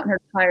should have gotten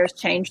her tires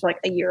changed, like,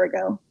 a year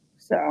ago.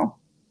 So.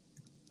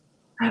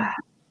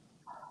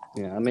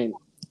 Yeah, I mean,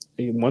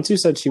 once you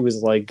said she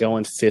was, like,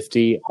 going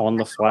 50 on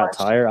the flat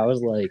tire, I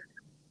was like,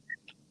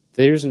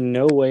 there's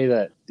no way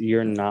that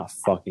you're not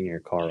fucking your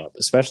car up,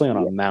 especially on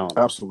a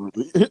mountain.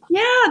 Absolutely.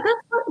 Yeah,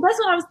 that's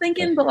what I was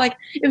thinking. But, like,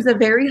 it was a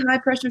very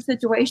high-pressure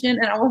situation,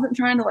 and I wasn't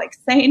trying to, like,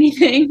 say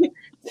anything.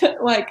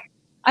 Like,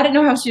 I didn't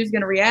know how she was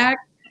going to react.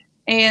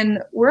 And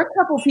we're a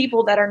couple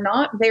people that are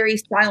not very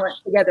silent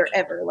together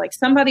ever. Like,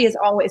 somebody is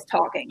always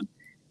talking.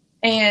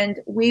 And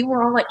we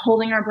were all, like,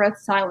 holding our breath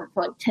silent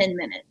for, like, 10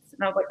 minutes.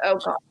 And I was like, oh,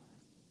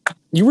 God.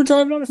 You were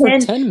driving on it for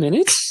 10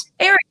 minutes?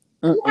 Eric,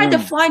 we had to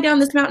fly down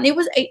this mountain. It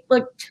was,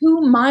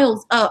 2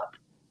 miles up.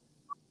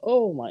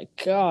 Oh, my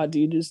God.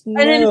 You just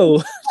know.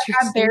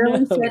 I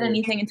barely said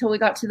anything until we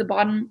got to the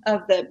bottom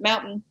of the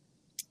mountain.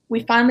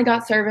 We finally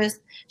got service.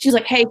 She's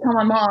like, hey, call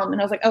my mom. And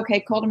I was like,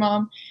 okay, called her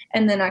mom.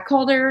 And then I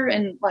called her,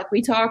 and, like,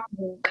 we talked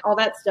and all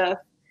that stuff.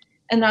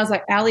 And I was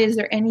like, Allie, is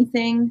there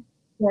anything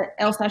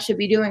else I should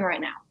be doing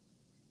right now?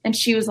 And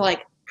she was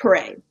like,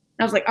 pray.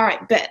 I was like, all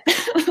right, bet.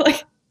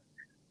 Like,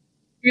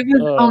 it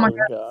was, oh my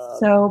God,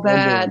 so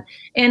bad. Okay.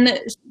 And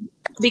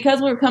because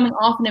we were coming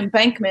off an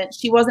embankment,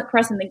 she wasn't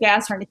pressing the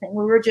gas or anything.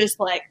 We were just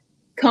like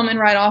coming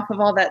right off of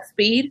all that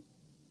speed.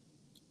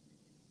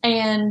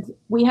 And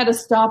we had to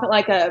stop at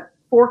like a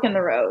fork in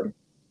the road.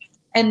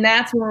 And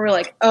that's when we were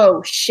like,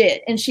 oh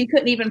shit. And she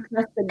couldn't even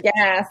press the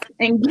gas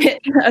and get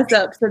us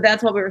up. So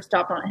that's why we were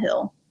stopped on a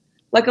hill,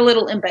 like a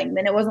little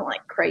embankment. It wasn't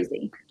like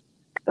crazy,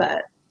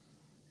 but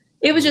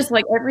it was just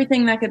like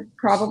everything that could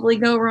probably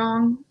go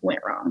wrong went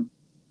wrong.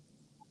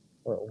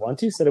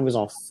 Once you said it was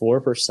on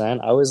 4%,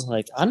 I was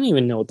like, I don't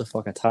even know what the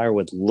fuck a tire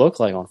would look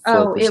like on 4%.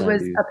 Oh, it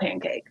was a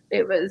pancake.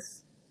 It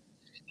was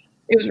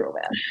real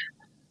bad.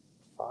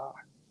 Fuck.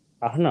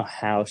 I don't know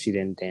how she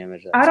didn't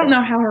damage that. I don't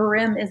know how her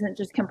rim isn't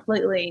just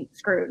completely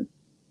screwed.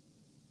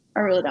 I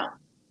really don't.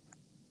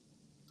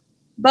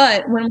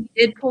 But when we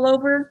did pull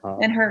over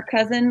and her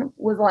cousin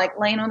was like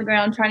laying on the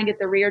ground trying to get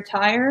the rear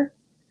tire,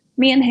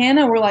 me and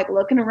Hannah were like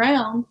looking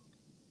around.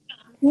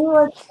 We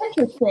were like,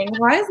 interesting.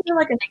 Why is there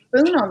like a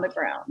spoon on the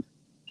ground?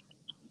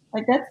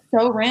 Like, that's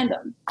so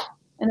random.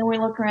 And then we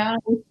look around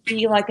and we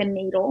see like a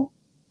needle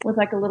with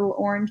like a little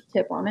orange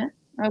tip on it.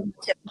 I was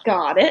like,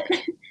 got it.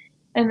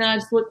 And then I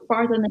just looked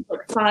farther and there's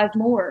like 5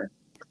 more.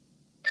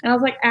 And I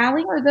was like,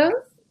 Allie, are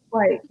those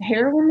like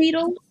heroin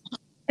needles?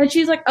 And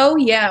she's like, oh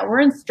yeah, we're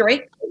in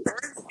Straight.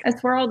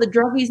 That's where all the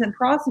druggies and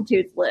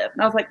prostitutes live.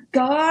 And I was like,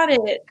 got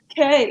it.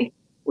 Okay.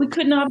 We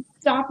could not have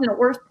stopped in a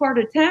worse part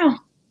of town.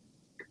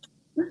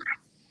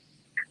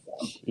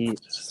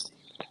 Jeez.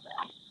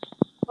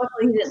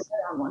 Luckily, he didn't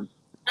put on one.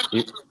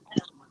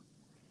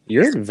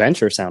 Your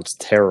adventure sounds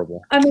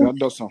terrible. I mean, that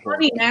does sound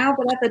funny now,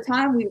 but at the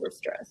time, we were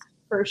stressed,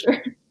 for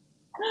sure.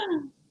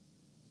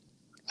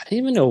 I didn't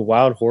even know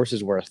wild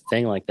horses were a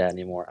thing like that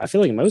anymore. I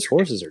feel like most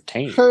horses are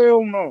tame.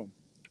 Hell no.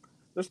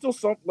 There's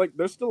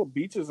still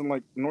beaches in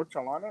like North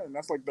Carolina, and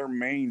that's like their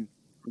main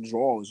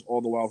draw is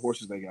all the wild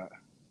horses they got.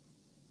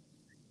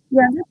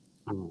 Yeah.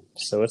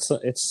 So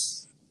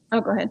it's. Oh,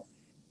 go ahead.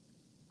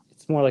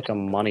 It's more like a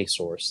money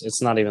source.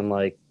 It's not even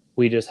like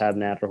we just have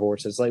natural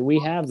horses. Like we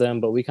have them,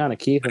 but we kind of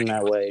keep them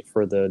that way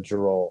for the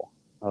draw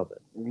of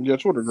it. Yeah, I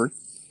would agree.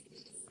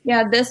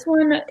 Yeah, this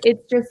one,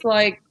 it's just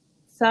like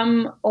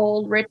some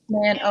old rich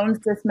man owns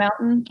this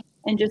mountain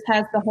and just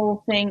has the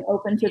whole thing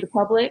open to the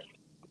public.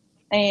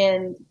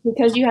 And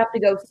because you have to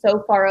go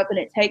so far up and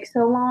it takes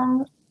so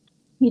long,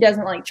 he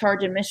doesn't like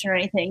charge admission or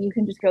anything. You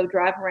can just go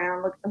drive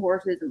around, look at the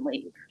horses, and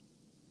leave.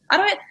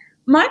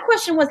 My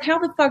question was, how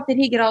the fuck did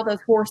he get all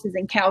those horses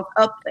and cows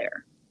up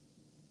there?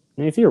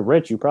 I mean, if you're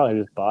rich, you probably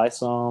just buy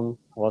some,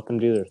 let them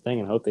do their thing,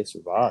 and hope they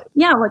survive.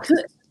 Yeah, like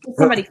is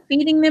somebody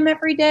feeding them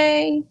every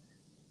day?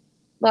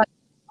 Like,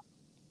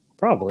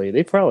 probably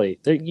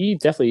you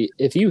definitely,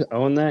 if you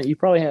own that, you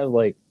probably have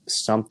like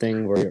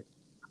something where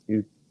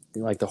you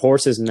like the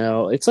horses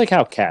know. It's like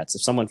how cats,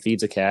 if someone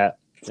feeds a cat,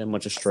 then a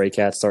bunch of stray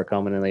cats start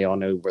coming and they all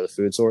know where the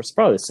food source. It's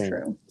probably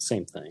the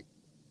same thing.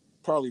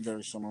 Probably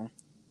very similar.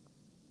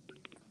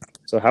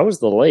 So how was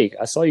the lake?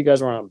 I saw you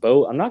guys were on a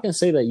boat. I'm not going to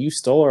say that you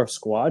stole our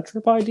squad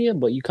trip idea,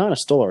 but you kind of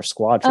stole our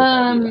squad trip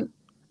idea.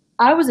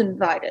 I was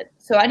invited,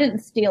 so I didn't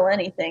steal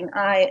anything.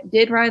 I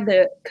did ride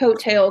the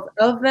coattails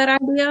of that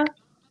idea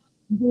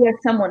via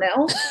someone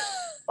else,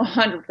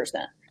 100%.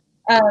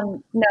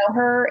 No,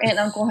 her and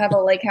uncle have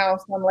a lake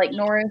house on Lake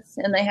Norris,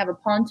 and they have a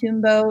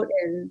pontoon boat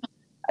and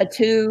a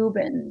tube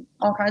and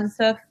all kinds of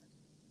stuff.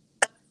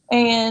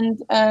 And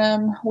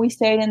we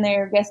stayed in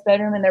their guest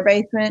bedroom in their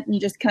basement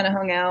and just kind of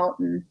hung out.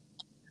 And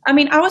I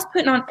mean, I was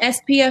putting on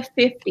SPF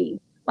 50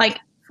 like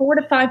 4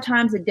 to 5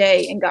 times a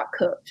day and got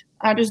cooked.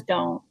 I just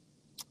don't.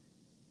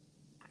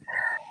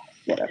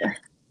 Whatever.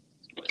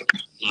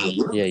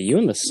 Yeah, you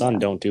and the sun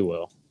don't do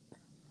well.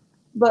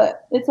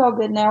 But it's all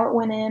good now. It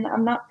went in.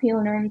 I'm not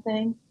peeling or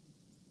anything.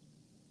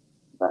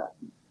 But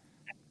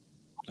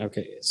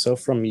okay, so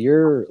from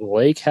your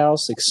lake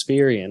house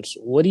experience,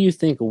 what do you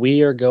think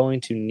we are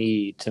going to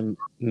need to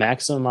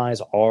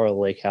maximize our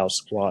lake house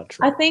squad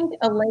trip? I think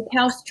a lake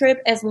house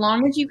trip, as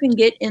long as you can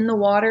get in the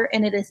water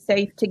and it is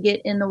safe to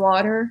get in the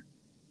water,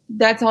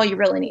 that's all you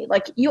really need.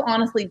 Like, you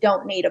honestly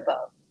don't need a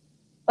boat.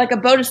 Like, a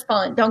boat is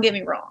fun. Don't get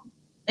me wrong.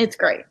 It's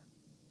great.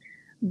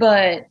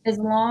 But as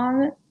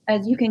long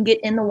as you can get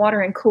in the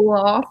water and cool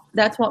off,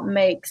 that's what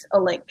makes a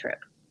lake trip.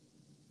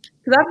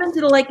 Because I've been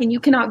to the lake and you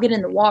cannot get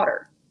in the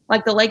water.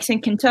 Like the lakes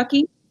in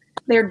Kentucky,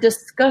 they're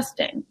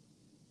disgusting.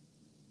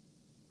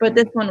 But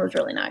this one was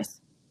really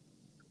nice.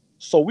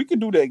 So we could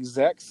do the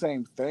exact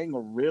same thing,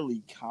 or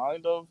really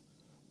kind of,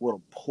 with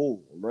a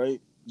pool, right?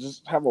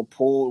 Just have a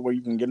pool where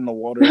you can get in the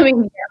water. I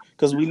mean,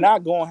 because we're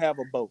not going to have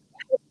a boat.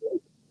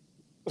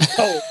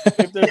 So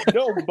if there's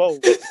no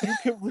boat, you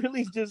can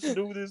really just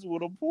do this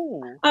with a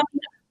pool.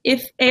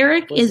 If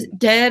Eric is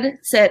dead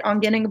set on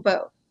getting a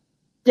boat,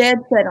 dead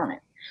set on it,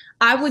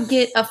 I would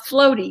get a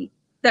floaty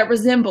that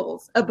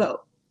resembles a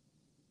boat.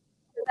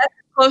 That's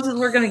as close as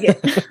we're going to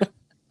get.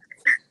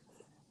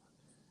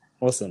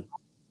 Listen,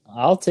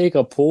 I'll take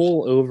a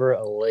pool over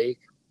a lake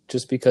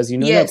just because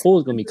that pool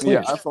is going to be clean.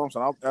 Yeah, that's what I'm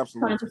saying. I'll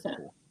absolutely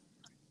 100%.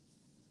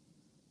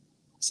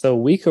 So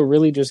we could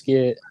really just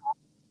get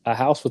a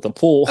house with a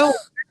pool. Oh,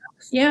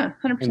 yeah,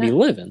 100%. And be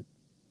living.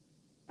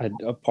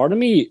 A part of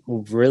me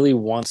really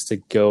wants to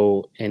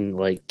go and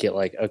get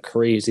a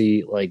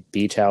crazy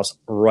beach house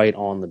right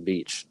on the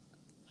beach.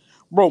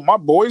 Bro,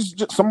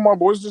 some of my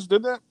boys just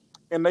did that,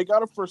 and they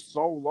got it for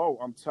so low.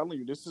 I'm telling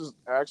you, this is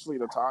actually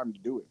the time to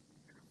do it.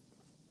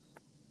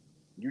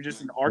 You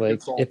just in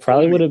Arkansas. It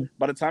probably would have.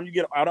 By the time you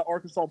get out of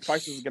Arkansas,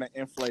 prices are going to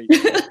inflate.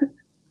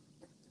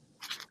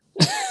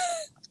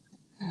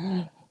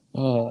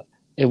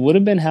 It would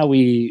have been how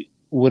we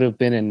would have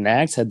been in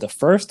Nags Head the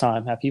first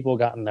time, had people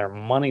gotten their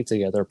money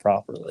together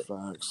properly.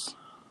 Facts.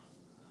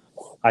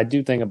 I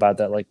do think about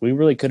that. We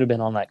really could have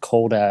been on that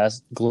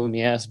cold-ass,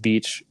 gloomy-ass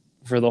beach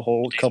for the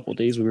whole couple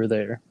days we were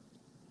there.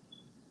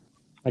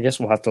 I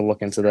guess we'll have to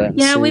look into that.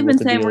 Yeah, we've been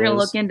saying we're going to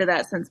look into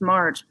that since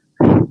March.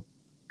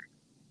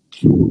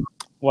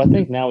 Well, I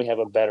think now we have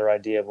a better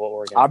idea of what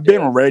we're going to do. I've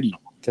been ready.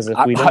 Because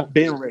I've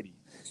been ready.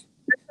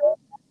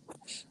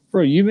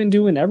 Bro, you've been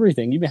doing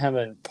everything. You've been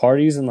having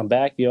parties in the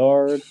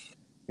backyard.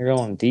 You're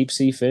going deep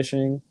sea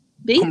fishing.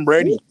 I'm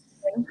ready.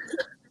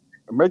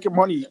 I'm making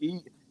money.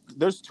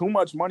 There's too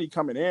much money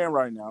coming in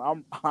right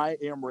now. I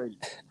am ready.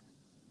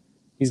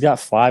 He's got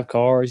 5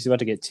 cars. He's about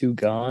to get 2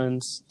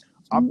 guns.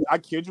 I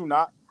kid you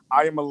not.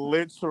 I am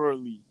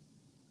literally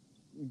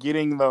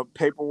getting the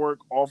paperwork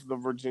off the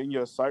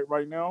Virginia site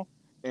right now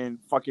and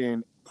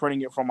fucking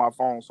printing it from my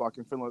phone so I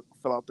can fill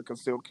out the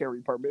concealed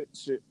carry permit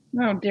shit.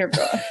 Oh, dear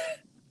God.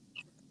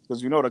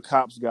 Because the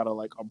cops got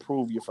to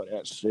approve you for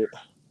that shit.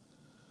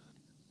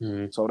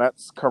 Mm-hmm. So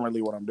that's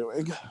currently what I'm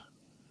doing.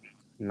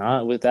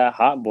 Not with that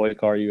hot boy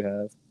car you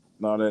have.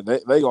 No,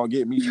 they gonna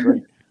get me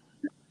straight.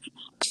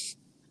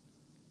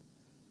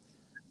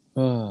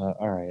 All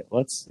right,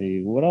 let's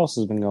see. What else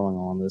has been going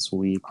on this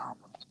week?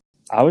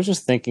 I was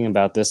just thinking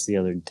about this the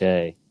other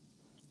day.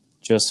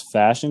 Just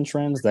fashion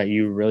trends that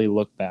you really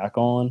look back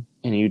on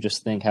and you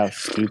just think how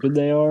stupid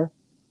they are.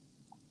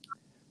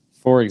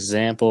 For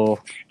example,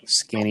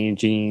 skinny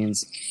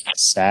jeans,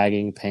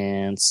 sagging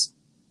pants,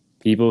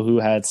 people who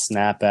had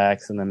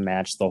snapbacks and then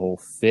matched the whole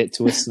fit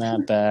to a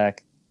snapback.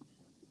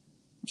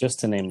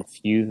 Just to name a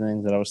few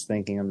things that I was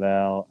thinking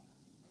about.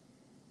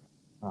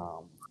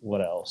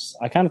 What else?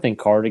 I kind of think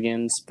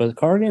cardigans, but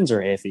cardigans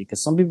are iffy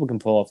because some people can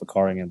pull off a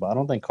cardigan, but I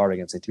don't think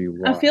cardigans need to be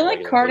worn. I feel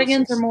like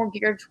cardigans are more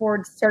geared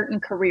towards certain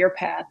career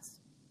paths.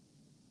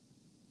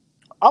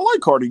 I like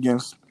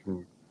cardigans.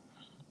 You're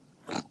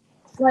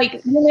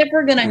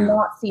never going to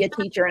not see a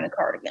teacher in a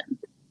cardigan.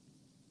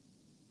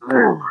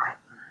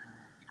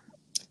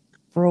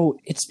 Bro,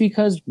 it's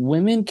because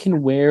women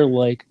can wear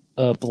like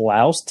a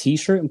blouse,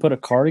 t-shirt, and put a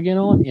cardigan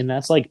on, and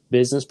that's like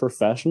business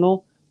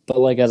professional. But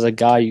like as a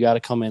guy, you got to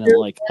come in and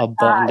like a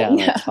button down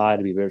and a tie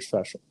to be very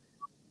special.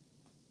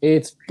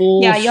 It's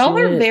bullshit. Yeah, y'all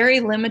are very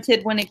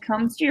limited when it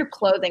comes to your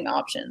clothing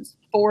options,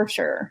 for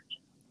sure.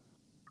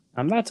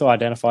 I'm about to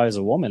identify as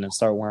a woman and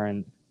start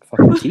wearing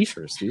fucking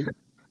t-shirts, dude.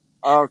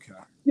 Okay.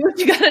 What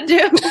you gotta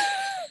do?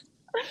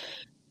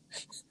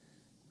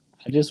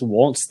 I just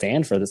won't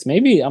stand for this.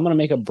 Maybe I'm gonna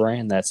make a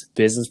brand that's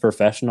business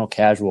professional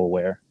casual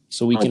wear,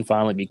 so we can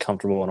finally be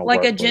comfortable in a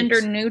like workplace. a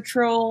gender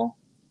neutral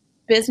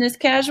business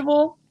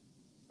casual,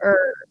 or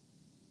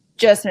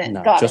just men?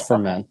 No, just for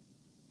men.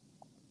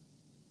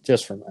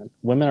 Just for men.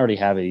 Women already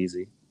have it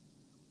easy.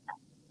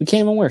 We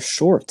can't even wear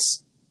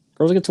shorts.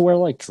 Girls get to wear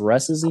like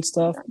dresses and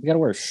stuff. We gotta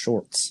wear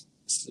shorts.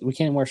 We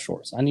can't wear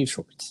shorts. I need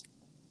shorts.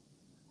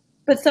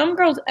 But some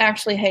girls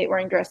actually hate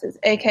wearing dresses,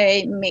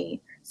 aka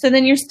me. So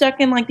then you're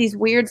stuck in like these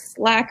weird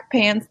slack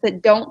pants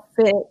that don't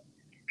fit.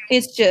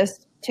 It's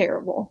just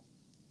terrible.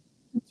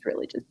 It's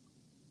really just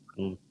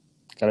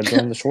Gotta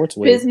join the shorts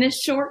wave. business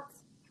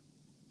shorts.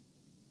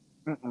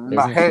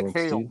 No, hell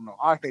no.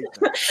 I hate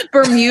that.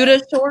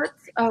 Bermuda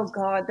shorts. Oh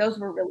god, those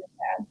were really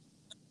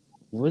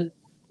bad.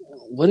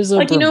 What is a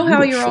like, you know how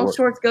Bermuda your old short?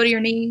 shorts go to your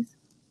knees?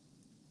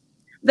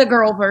 The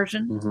girl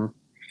version. Mm-hmm.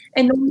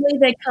 And normally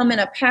they come in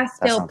a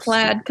pastel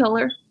plaid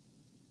color.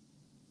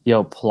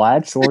 Yo,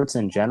 plaid shorts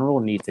in general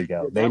need to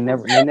go. They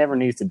never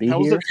need to be That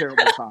was here. a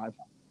terrible time.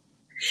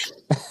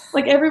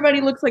 Like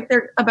everybody looks like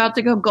they're about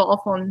to go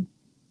golf on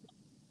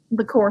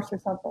the course or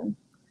something.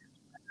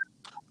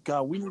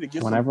 God, we need to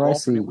get Whenever some I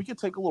golfing. see- We could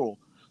take a little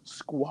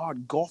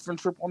squad golfing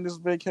trip on this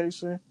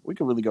vacation. We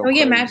could really go. Can we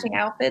get crazy. matching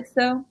outfits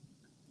though?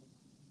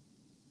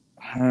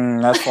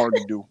 That's hard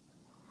to do.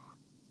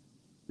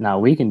 No,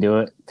 we can do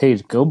it.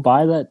 Paige, go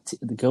buy that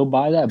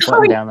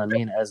button down that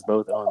me and Ez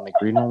both own, the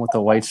green one with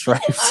the white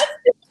stripes.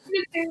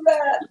 You do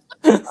that.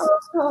 Oh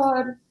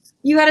god.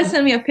 You gotta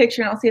send me a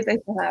picture and I'll see if they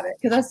still have it,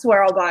 because I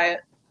swear I'll buy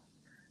it.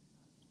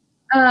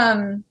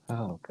 Oh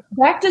god.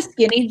 Back to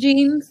skinny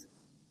jeans.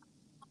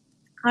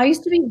 I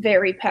used to be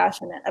very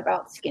passionate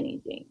about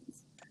skinny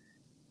jeans.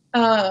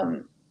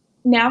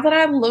 Now that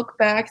I look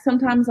back,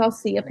 sometimes I'll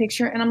see a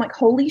picture and I'm like,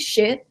 holy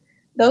shit,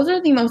 those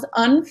are the most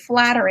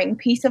unflattering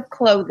piece of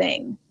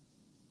clothing.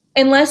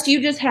 Unless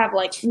you just have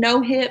like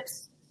no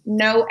hips,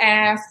 no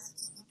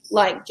ass,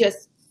 like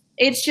just,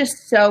 it's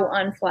just so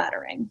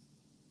unflattering.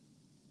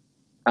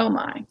 Oh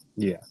my.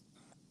 Yeah.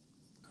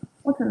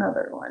 What's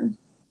another one?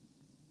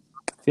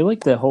 I feel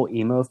like the whole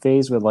emo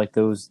phase with like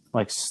those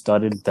like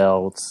studded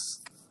belts,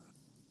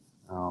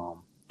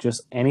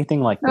 just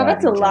anything like No,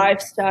 that. that's a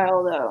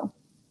lifestyle though.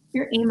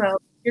 You're emo,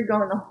 you're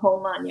going the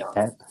whole 9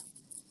 yards.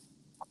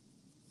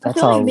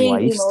 That's a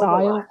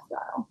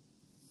lifestyle.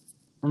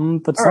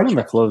 But some of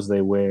the clothes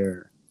they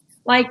wear,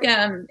 like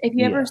if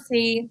you ever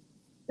see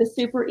the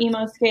super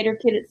emo skater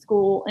kid at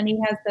school, and he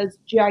has those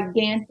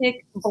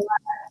gigantic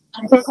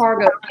black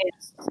cargo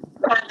pants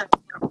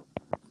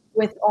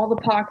with all the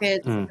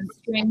pockets and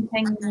strings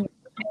hanging and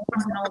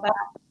all that.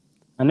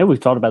 I know we've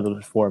talked about this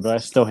before, but I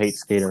still hate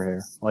skater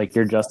hair. Like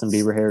your Justin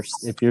Bieber hair,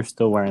 if you're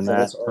still wearing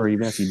that, or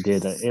even if you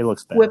did, it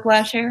looks bad.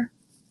 Whiplash hair.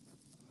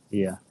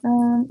 Yeah.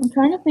 I'm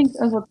trying to think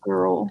of a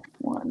girl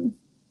one.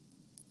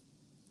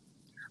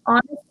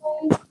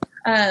 Honestly,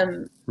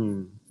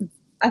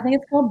 I think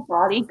it's called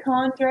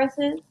bodycon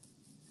dresses.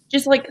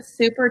 Just like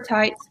super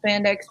tight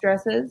spandex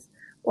dresses.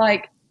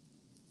 Like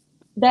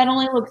that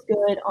only looks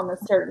good on a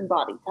certain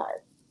body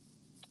type.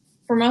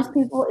 For most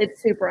people,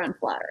 it's super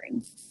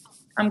unflattering.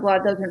 I'm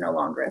glad those are no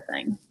longer a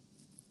thing.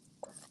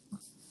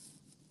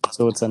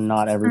 So it's a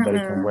not everybody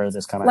can wear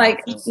this kind of like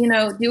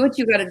outfit. Do what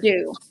you got to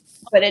do,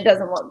 but it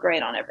doesn't look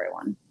great on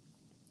everyone.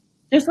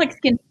 Just like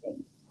skinny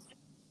jeans.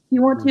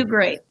 You want to,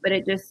 great, but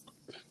it just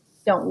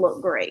don't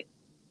look great.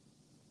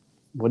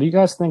 What do you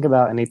guys think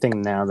about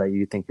anything now that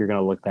you think you're going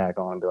to look back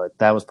on and be like,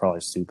 that was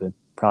probably stupid?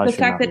 Probably the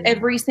fact that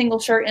every single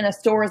shirt in a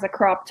store is a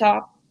crop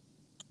top.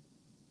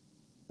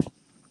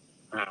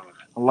 I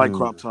like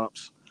crop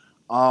tops.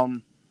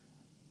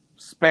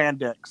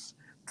 Spandex.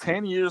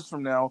 10 years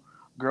from now,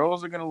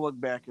 girls are going to look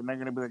back and they're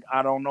going to be like,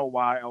 I don't know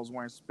why I was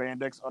wearing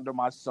spandex under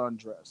my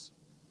sundress.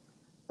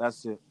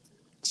 That's it.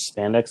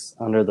 Spandex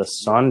under the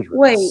sundress?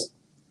 Wait.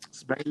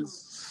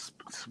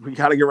 We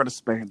got to get rid of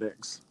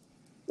spandex.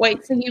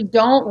 Wait, so you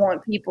don't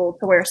want people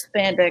to wear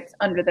spandex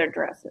under their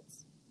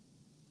dresses?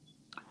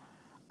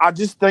 I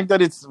just think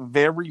that it's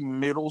very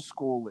middle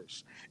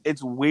schoolish.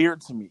 It's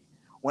weird to me.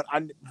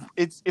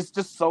 It's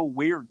just so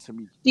weird to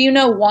me. Do you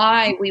know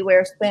why we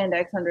wear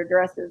spandex under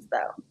dresses,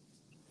 though?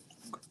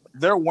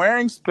 They're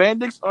wearing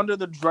spandex under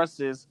the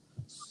dresses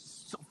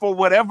for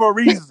whatever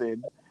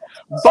reason,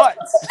 but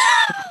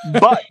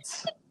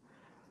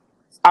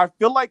I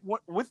feel like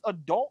with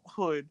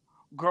adulthood,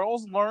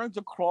 girls learn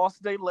to cross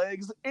their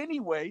legs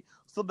anyway,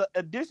 so the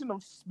addition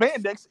of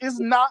spandex is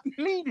not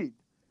needed.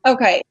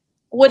 Okay,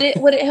 would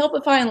it help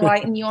if I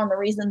enlighten you on the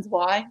reasons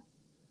why?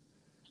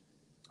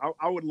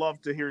 I would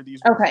love to hear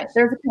these. Okay,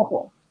 there's a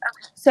couple.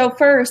 So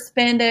first,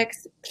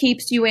 spandex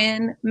keeps you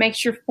in,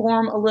 makes your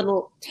form a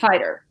little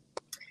tighter.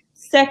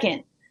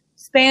 Second,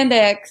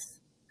 spandex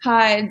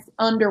hides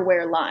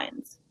underwear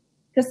lines.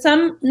 Because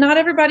not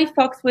everybody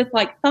fucks with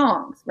like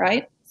thongs,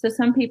 right? So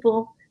some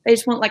people, they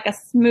just want like a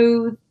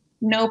smooth,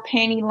 no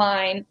panty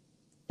line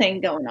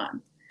thing going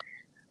on.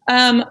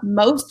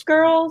 Most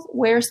girls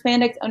wear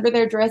spandex under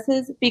their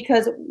dresses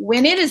because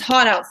when it is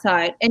hot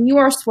outside and you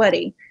are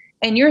sweaty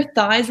and your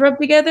thighs rub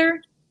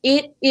together,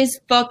 it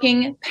is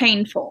fucking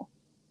painful.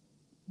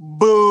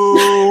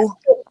 Boo!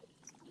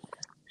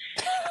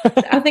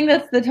 I think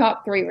that's the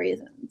top 3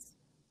 reasons.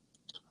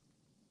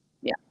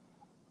 Yeah.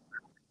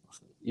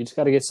 You just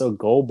got to get so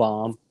gold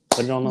bomb,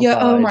 put it on the thighs.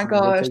 Oh my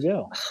gosh. Good to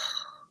go.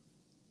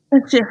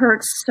 That shit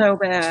hurts so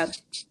bad.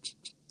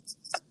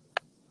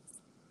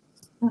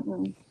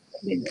 Mm-mm.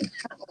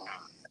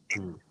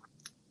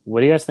 What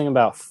do you guys think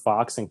about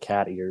fox and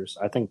cat ears?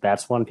 I think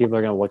that's one people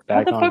are going to look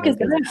back on and think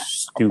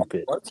is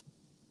stupid.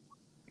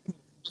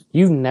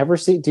 You've never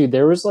seen, dude,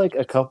 there was like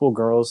a couple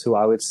girls who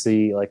I would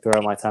see like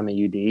throughout my time at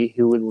UD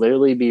who would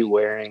literally be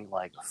wearing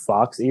like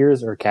fox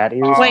ears or cat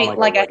ears on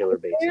like a regular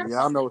basis.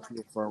 Yeah, I know what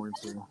you're referring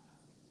to.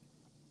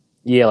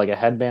 Yeah, like a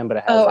headband, but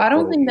it has I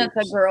don't think that's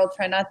a girl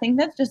trend. I think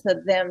that's just a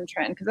them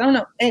trend because I don't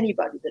know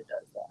anybody that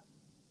does that.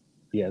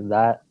 Yeah,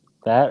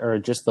 that or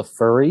just the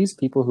furries,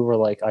 people who are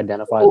like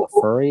identify as a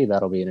furry.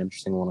 That'll be an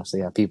interesting one to see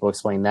how people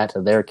explain that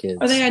to their kids.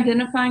 Are they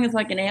identifying as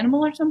like an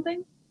animal or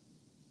something?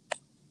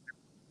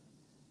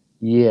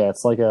 Yeah,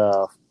 it's like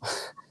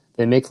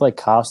they make like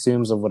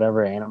costumes of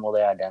whatever animal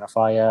they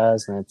identify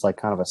as, and it's like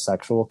kind of a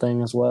sexual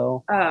thing as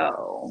well.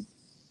 Oh.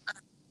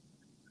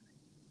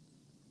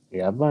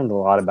 Yeah, I've learned a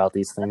lot about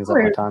these things at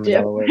my time in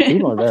Delaware.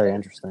 People are very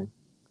interesting.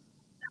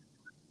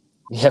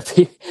 Yeah,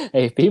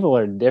 people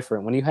are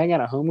different. When you hang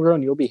out at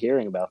Homegrown, you'll be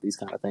hearing about these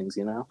kind of things,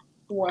 you know?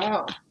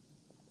 Wow.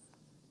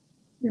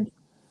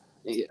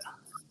 Yeah.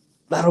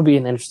 That'll be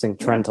an interesting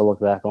trend to look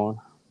back on.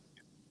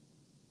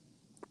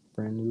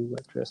 Brand new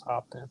lecturers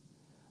hopped in.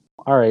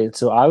 All right,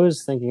 so I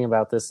was thinking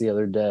about this the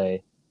other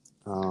day.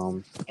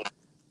 I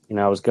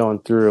was going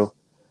through a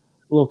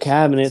little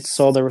cabinet,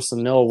 saw there were some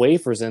Nilla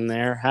wafers in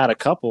there, had a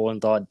couple,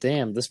 and thought,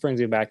 damn, this brings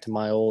me back to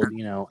my old,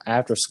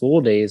 after school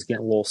days,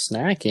 getting a little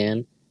snack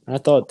in. And I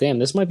thought, damn,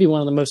 this might be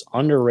one of the most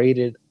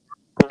underrated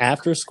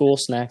after school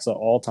snacks of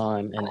all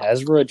time. And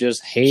Ezra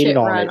just hated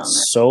on it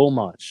so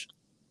much.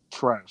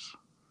 Trash.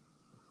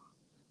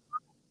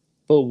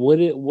 But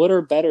what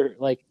are better,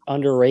 like,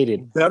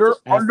 underrated? Better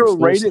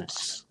underrated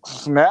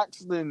snacks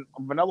than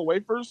vanilla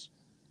wafers?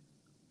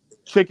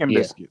 Chicken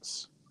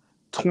biscuits.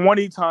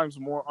 20 times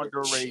more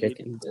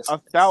underrated.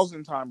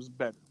 1,000 times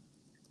better.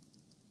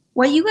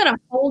 Wait, you got a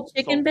whole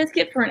chicken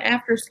biscuit for an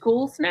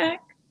after-school snack?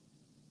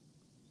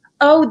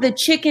 Oh, the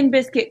chicken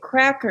biscuit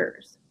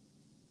crackers.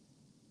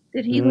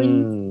 Did he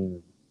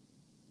leave?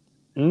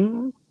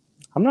 I'm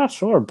not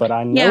sure, but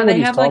I know what they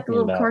have like a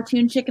little about.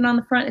 Cartoon chicken on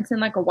the front. It's in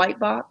like a white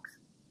box.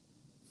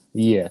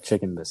 Yeah,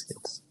 chicken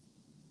biscuits.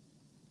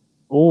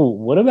 Oh,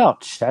 what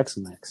about Chex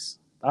Mix?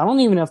 I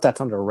don't even know if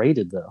that's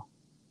underrated though.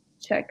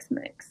 Chex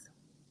Mix.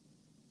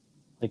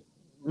 Like,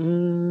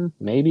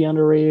 maybe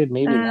underrated,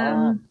 maybe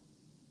not.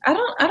 I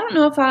don't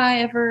know if I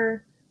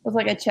ever was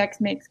like a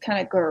Chex Mix kind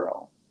of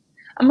girl.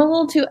 I'm a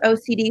little too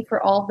OCD for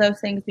all of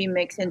those things being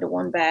mixed into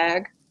one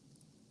bag.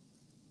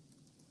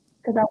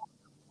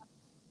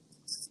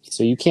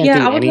 So you can't do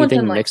anything I would want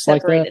them like mixed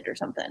like separated that? or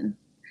something.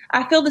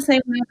 I feel the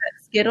same way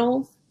about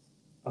Skittles.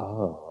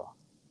 Oh.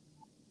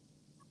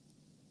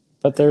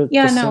 But they're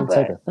the same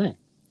type of thing.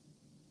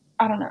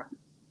 I don't know.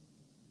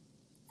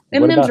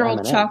 M&M's are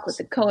all chocolate.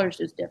 The color's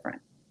just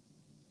different.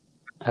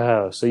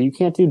 Oh, so you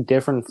can't do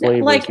different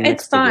flavors. Like,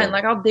 it's fine.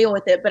 Like, I'll deal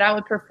with it, but I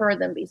would prefer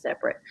them be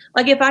separate.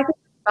 Like, if I could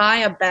buy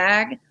a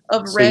bag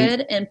of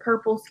red and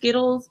purple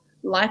Skittles,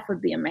 life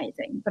would be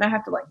amazing. But I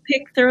have to, like,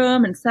 pick through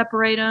them and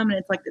separate them, and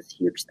it's, like, this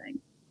huge thing.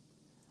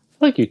 I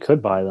feel like you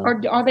could buy them.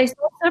 Or are they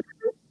still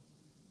separate?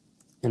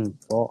 In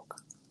bulk.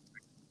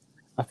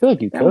 I feel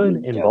like you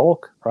could in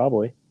bulk,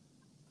 probably.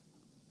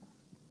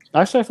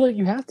 Actually, I feel like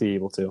you have to be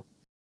able to.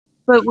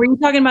 But were you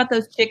talking about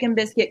those chicken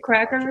biscuit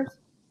crackers?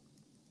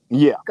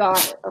 Yeah.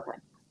 Got it. Okay.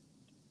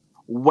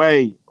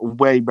 Way,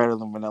 way better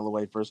than vanilla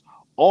wafers.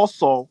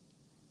 Also,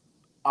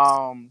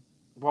 while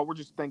we're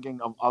just thinking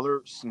of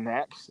other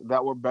snacks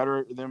that were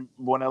better than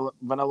vanilla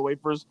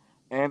wafers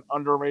and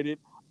underrated,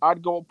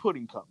 I'd go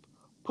pudding cup.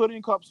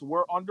 Pudding cups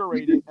were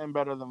underrated and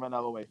better than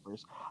vanilla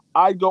wafers.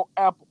 I'd go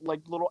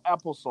little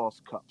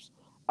applesauce cups.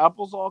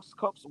 Applesauce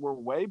cups were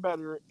way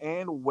better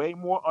and way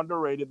more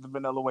underrated than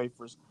vanilla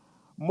wafers.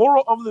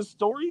 Moral of the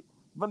story,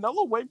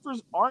 vanilla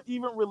wafers aren't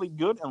even really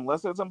good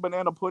unless it's in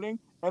banana pudding,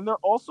 and they're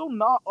also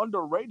not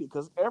underrated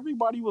because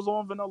everybody was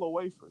on vanilla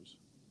wafers.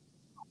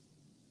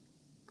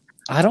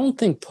 I don't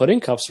think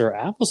pudding cups are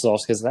applesauce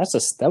because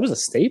that was a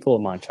staple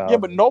of my childhood. Yeah,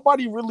 but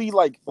nobody really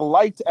liked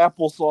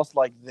applesauce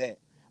like that.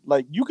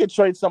 Like, you could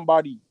trade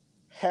somebody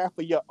half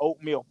of your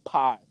oatmeal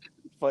pie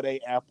for their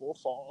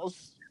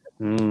applesauce.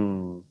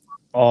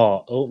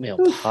 Oh, oatmeal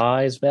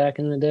pies back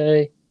in the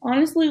day.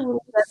 Honestly,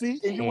 See,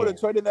 and you would have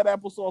traded that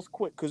applesauce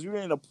quick because you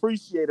didn't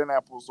appreciate an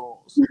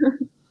applesauce.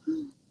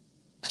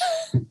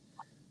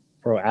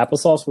 Bro,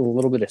 applesauce with a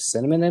little bit of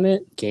cinnamon in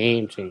it,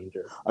 game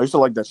changer. I used to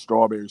like that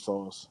strawberry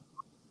sauce.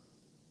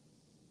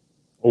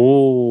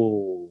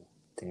 Oh,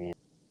 damn.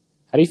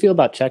 How do you feel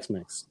about Chex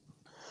Mix?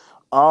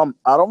 I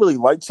don't really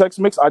like Chex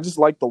Mix. I just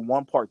like the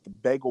one part, the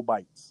bagel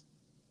bites.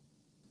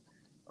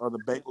 Or the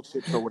bagel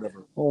chips or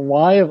whatever. Well,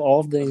 why of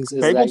all things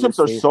is bagel that chips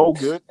your are favorite? so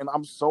good, and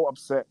I'm so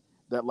upset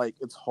that like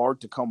it's hard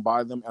to come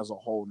by them as a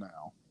whole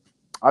now.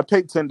 I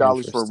paid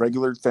 $10 for a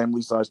regular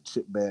family-sized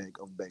chip bag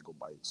of bagel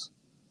bites.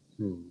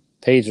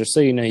 Paige, just so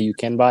you know, you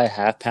can buy a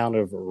half pound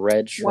of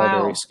red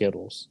strawberry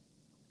Skittles.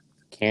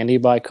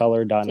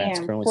 Candybycolor.net's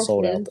currently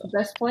sold out. The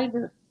best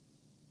flavor.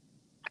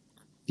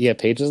 Yeah,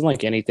 Paige doesn't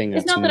like anything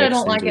that's It's not that I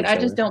don't like it. I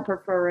just don't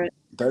prefer it.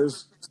 That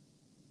is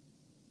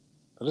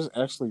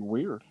actually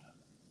weird.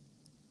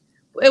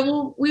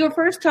 Well, we were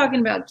first talking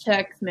about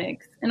Chex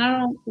Mix, and I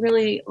don't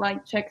really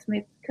like Chex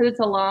Mix because it's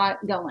a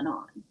lot going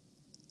on.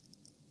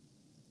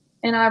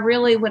 And I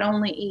really would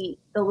only eat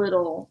the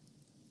little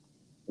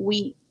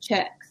wheat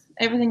Chex.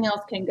 Everything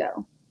else can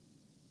go.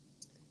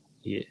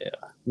 Yeah.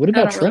 What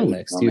about trail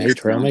mix? Do you hate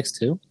trail mix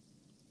too?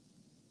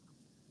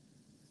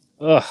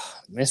 Ugh,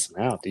 missing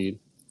out, dude.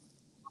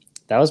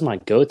 That was my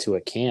go-to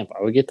at camp.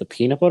 I would get the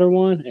peanut butter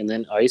one, and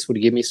then Ice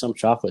would give me some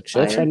chocolate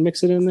chips. I'd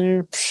mix it in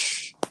there.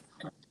 Psh.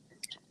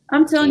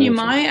 I'm telling you,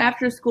 my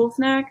after-school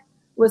snack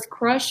was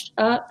crushed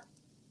up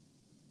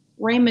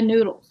ramen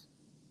noodles.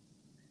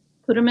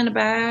 Put them in a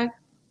bag,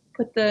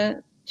 put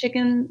the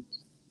chicken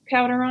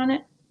powder on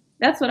it.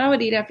 That's what I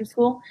would eat after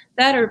school.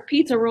 That or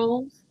pizza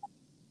rolls.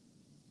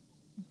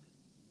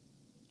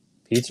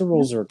 Pizza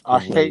rolls are great. I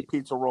hate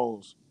pizza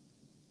rolls.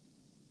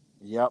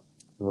 Yep.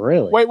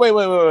 Really?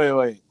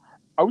 Wait.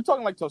 Are we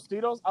talking like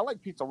Tostitos? I like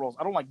pizza rolls.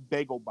 I don't like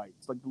bagel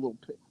bites, like the little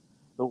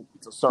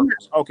pizza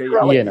circles. Okay, yeah,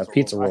 I like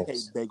pizza rolls. I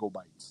hate bagel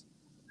bites.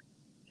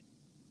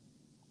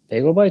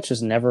 Bagel bites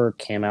just never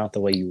came out the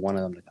way you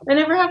wanted them to come out. They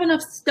never have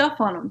enough stuff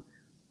on them.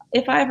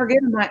 If I ever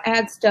get them, I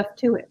add stuff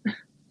to it.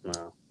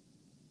 No.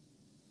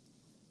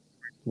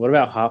 What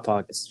about Hot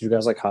Pockets? Did you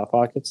guys like Hot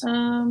Pockets?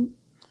 I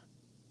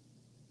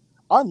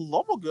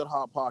love a good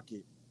Hot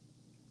Pocket,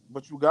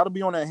 but you got to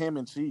be on that ham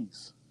and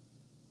cheese.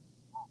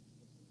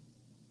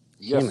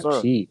 Ham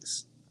and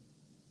cheese.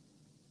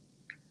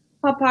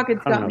 Hot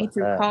Pockets got me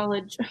through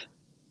college.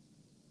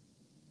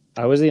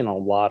 I was eating a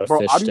lot of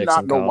fish sticks in college.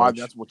 I do not know why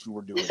that's what you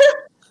were doing.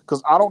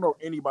 Because I don't know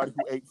anybody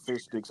who ate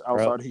fish sticks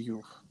outside of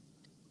you.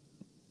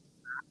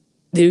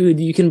 Dude,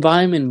 you can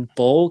buy them in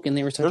bulk, and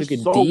they were such a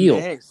good deal.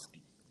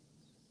 Nasty.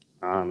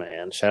 Oh,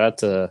 man. Shout out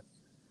to,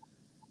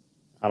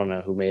 I don't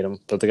know who made them,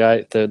 but the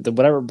guy, the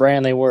whatever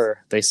brand they were,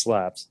 they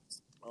slapped.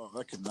 Oh,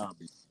 that could not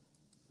be.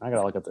 I got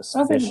to look at this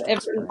fish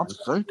sticks. I'm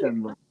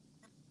thinking.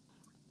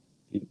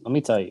 Let me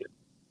tell you.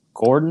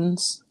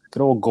 Gordon's,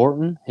 good old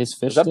Gordon, his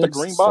fish sticks the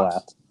green box?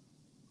 slapped.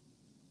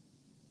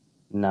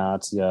 Nah,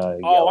 it's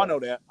yellow. I know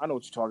that. I know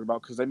what you're talking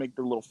about because they make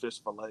their little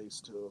fish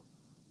fillets too.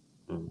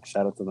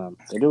 Shout out to them.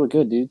 They do it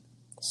good, dude.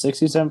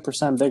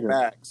 67% bigger.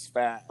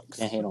 Facts.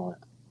 Can't hate on it.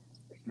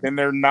 Then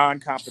they're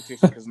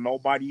non-competition because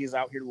nobody is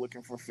out here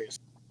looking for fish.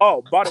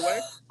 Oh, by the way,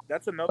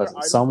 that's another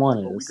item someone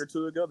a week or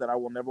two ago that I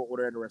will never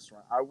order at a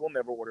restaurant. I will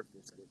never order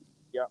fish sticks.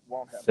 Yeah,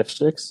 won't happen. Fish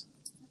sticks?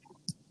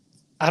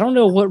 I don't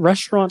know what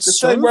restaurants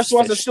the same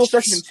restaurants are still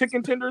serving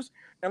chicken tenders.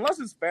 Unless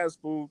it's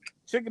fast food,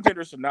 chicken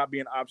tenders should not be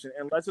an option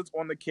unless it's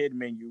on the kid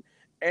menu.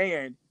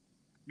 And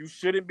you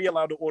shouldn't be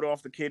allowed to order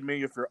off the kid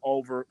menu if you're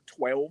over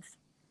 12.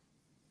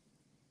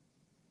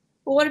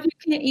 Well, what if you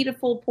can't eat a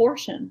full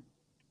portion?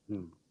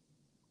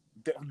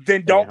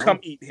 Then don't come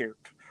eat here.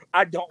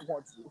 I don't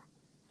want you.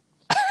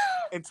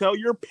 Until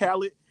your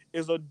palate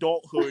is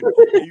adulthood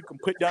and you can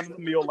put down a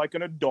meal like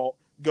an adult,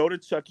 go to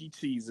Chuck E.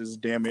 Cheese's,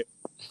 damn it.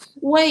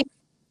 Wait,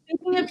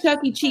 speaking of Chuck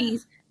E.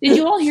 Cheese, did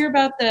you all hear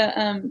about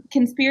the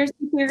conspiracy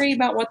theory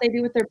about what they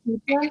do with their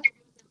pizza?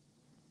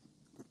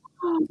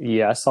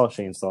 Yeah, I saw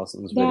Shane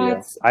Dawson's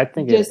video. I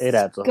think it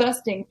adds up.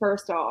 Disgusting,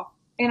 first off.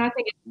 And I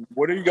think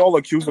what are y'all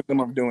accusing them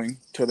of doing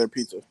to their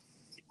pizza?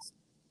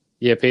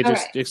 Yeah, Paige,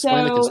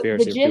 explain the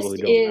conspiracy. The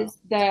gist is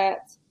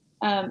that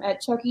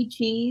at Chuck E.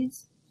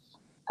 Cheese,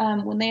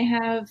 when they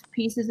have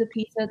pieces of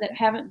pizza that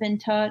haven't been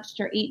touched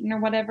or eaten or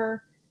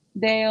whatever,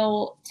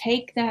 they'll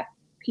take that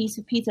piece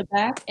of pizza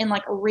back and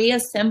like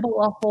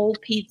reassemble a whole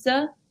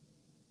pizza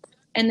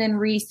and then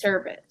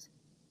reserve it.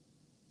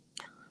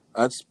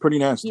 That's pretty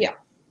nasty. Yeah.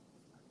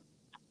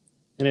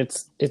 And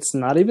it's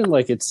not even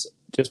like it's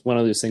just one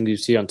of those things you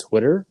see on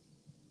Twitter.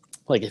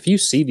 Like if you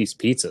see these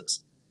pizzas,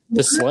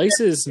 the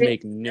slices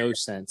make no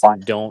sense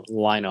and don't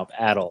line up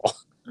at all.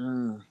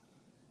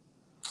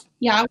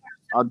 Yeah.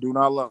 I do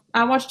not love it.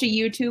 I watched a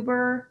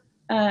YouTuber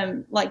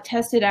like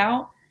test it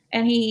out,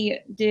 and he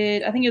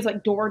did, I think it was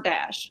like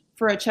DoorDash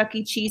for a Chuck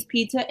E. Cheese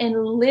pizza,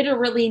 and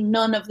literally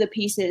none of the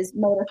pieces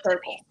made a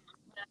circle.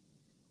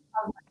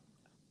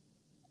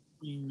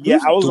 Yeah,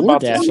 I was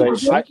about to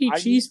say Chuck E.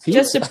 Cheese pizza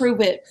just to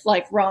prove it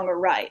like wrong or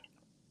right.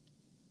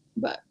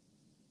 But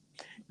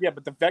Yeah,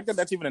 but the fact that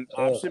that's even an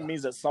option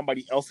means that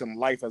somebody else in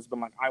life has been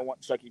like, I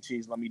want Chuck E.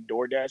 Cheese, let me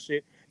DoorDash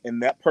it,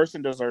 and that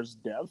person deserves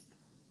death.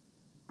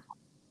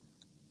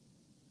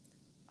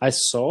 I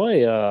saw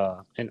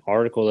an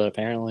article that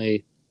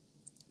apparently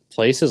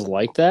places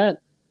like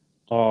that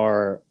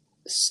are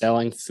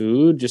selling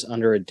food just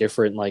under a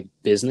different like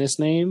business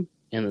name,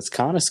 and it's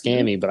kind of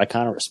scammy, but I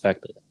kind of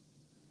respect it.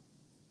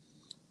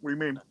 What do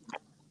you mean?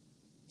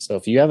 So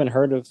if you haven't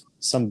heard of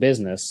some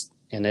business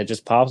and it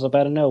just pops up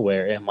out of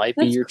nowhere, it might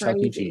be That's your Chuck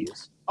E. crazy.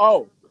 Cheese.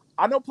 Oh,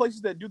 I know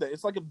places that do that.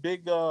 It's like a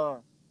big,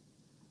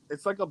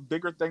 it's like a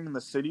bigger thing in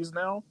the cities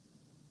now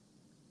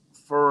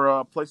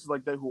for places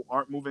like that who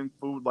aren't moving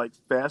food like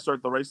faster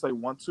at the rates they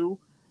want to.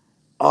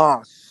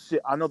 Oh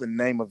shit, I know the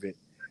name of it.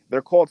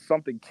 They're called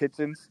something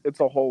kitchens. It's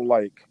a whole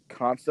like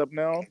concept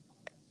now.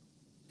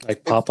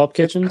 Like pop-up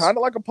kitchens? It's kind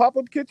of like a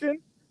pop-up kitchen,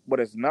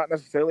 but it's not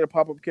necessarily a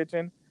pop-up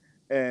kitchen.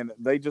 And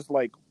they just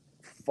like,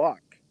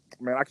 fuck.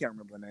 Man, I can't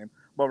remember the name.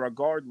 But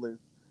regardless,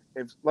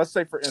 if let's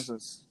say for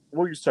instance,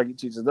 we'll use Chuck E.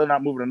 Cheese, they're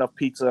not moving enough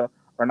pizza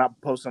or not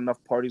posting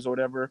enough parties or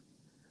whatever,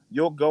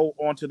 you'll go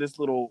onto this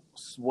little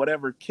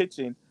whatever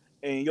kitchen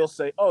and you'll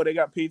say, oh, they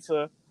got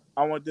pizza.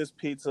 I want this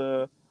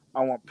pizza.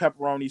 I want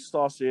pepperoni,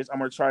 sausage. I'm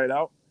going to try it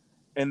out.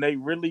 And they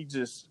really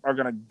just are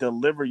going to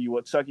deliver you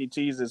a Chuck E.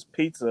 Cheese's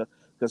pizza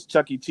because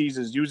Chuck E.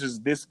 Cheese's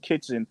uses this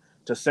kitchen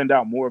to send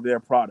out more of their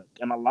product.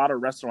 And a lot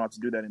of restaurants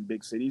do that in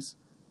big cities.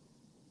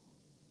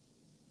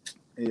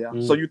 Yeah.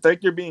 So you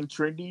think you're being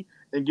trendy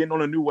and getting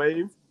on a new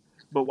wave,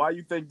 but why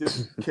you think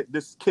this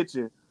this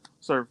kitchen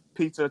serve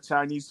pizza,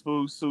 Chinese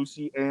food,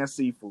 sushi, and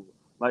seafood?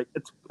 Like,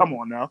 come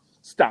on now,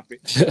 stop it.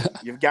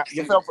 You've got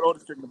yourself an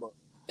oldest trick in the book.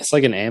 It's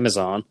like an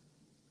Amazon.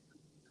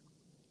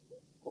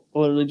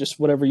 Literally, just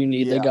whatever you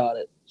need, they got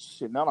it.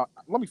 Shit. Now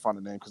let me find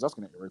the name because that's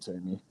gonna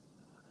irritate me.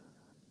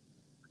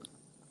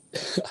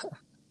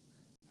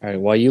 All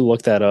right. While you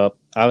look that up,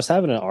 I was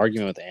having an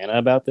argument with Anna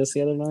about this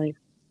the other night.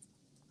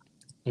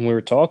 And we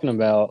were talking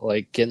about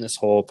like getting this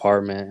whole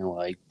apartment and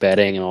like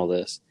bedding and all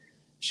this.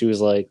 She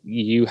was like,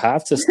 you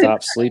have to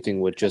stop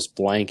sleeping with just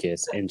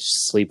blankets and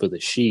sleep with a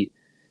sheet.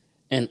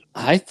 And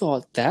I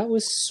thought that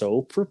was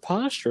so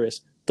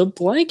preposterous. The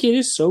blanket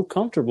is so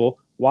comfortable.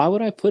 Why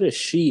would I put a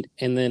sheet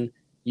and then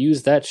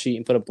use that sheet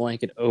and put a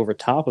blanket over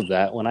top of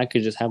that when I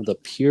could just have the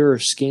pure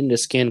skin to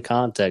skin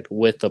contact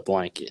with the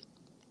blanket?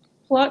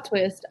 Plot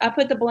twist. I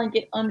put the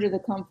blanket under the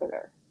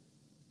comforter.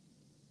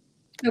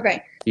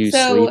 Okay. You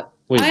so sleep?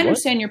 Wait, I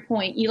understand your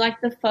point. You like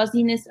the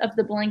fuzziness of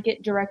the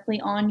blanket directly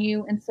on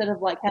you instead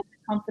of like having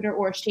a comforter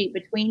or a sheet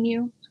between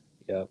you.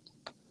 Yeah.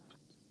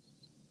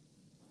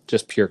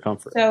 Just pure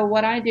comfort. So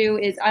what I do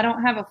is I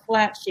don't have a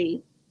flat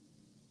sheet.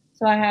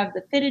 So I have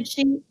the fitted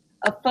sheet,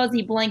 a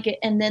fuzzy blanket,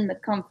 and then the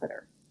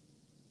comforter.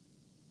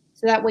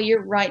 So that way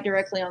you're right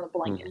directly on the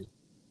blanket. Mm-hmm.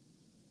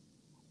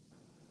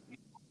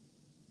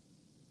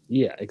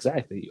 Yeah,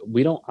 exactly.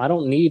 I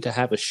don't need to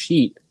have a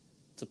sheet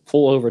to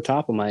pull over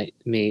top of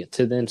me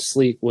to then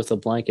sleep with a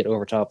blanket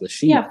over top of the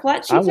sheet. Yeah,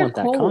 flat sheets I want are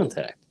that cold.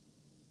 contact.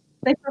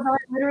 They provide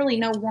literally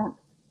no warmth.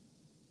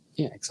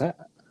 Yeah,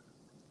 exactly.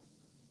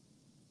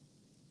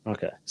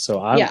 Okay,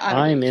 so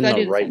I'm in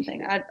the right. Same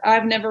thing.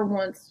 I've never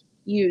once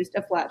used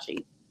a flat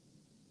sheet.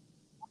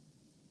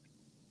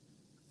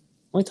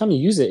 Only time you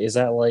use it is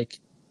at like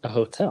a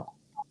hotel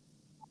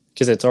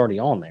because it's already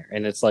on there,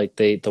 and it's like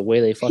the way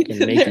they fucking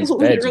make these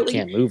beds, you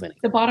can't move any.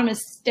 The bottom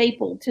is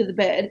stapled to the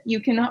bed. You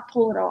cannot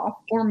pull it off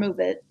or move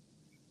it.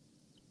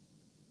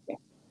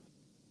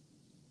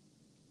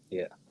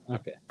 Yeah.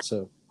 Okay.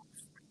 So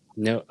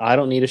no, I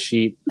don't need a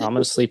sheet. I'm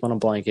gonna sleep on a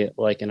blanket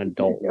like an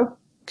adult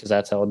because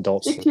that's how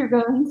adults Stick to your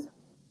guns.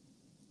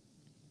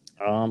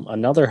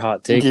 Another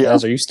hot take. Yeah.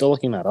 Are you still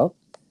looking that up?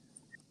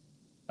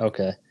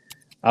 Okay.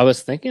 I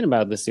was thinking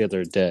about this the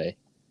other day.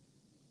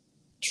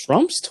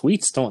 Trump's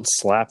tweets don't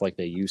slap like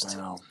they used to.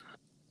 Wow.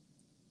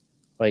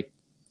 Like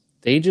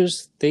they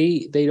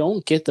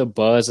don't get the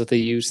buzz that they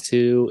used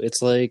to.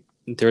 It's like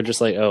they're just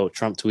like, oh,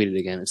 Trump tweeted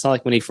again. It's not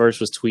like when he first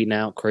was tweeting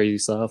out crazy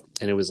stuff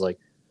and it was like,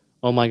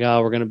 oh my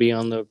God, we're gonna be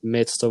on the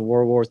midst of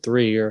World War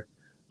III, or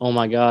oh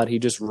my God, he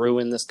just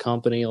ruined this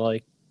company.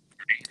 Like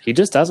he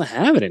just doesn't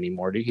have it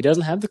anymore, dude. He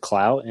doesn't have the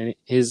clout, and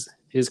his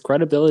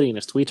credibility and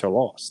his tweets are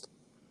lost.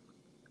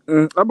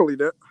 I believe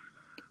that.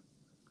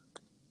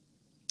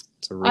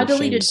 I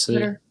deleted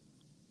Twitter.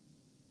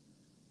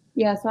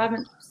 Yeah, so I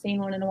haven't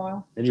seen one in a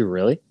while. Did you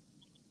really?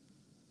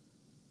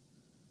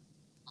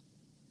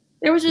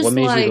 There was just what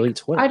made you delete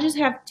Twitter? I just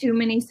have too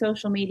many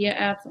social media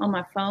apps on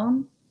my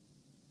phone.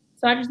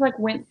 So I just like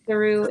went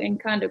through and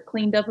kind of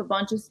cleaned up a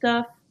bunch of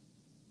stuff,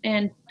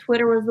 and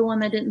Twitter was the one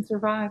that didn't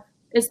survive.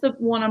 It's the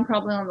one I'm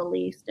probably on the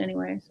least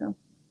anyway, so.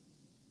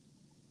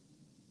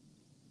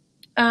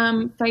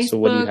 Facebook, so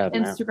what do you have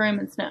Instagram,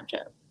 now? and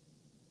Snapchat.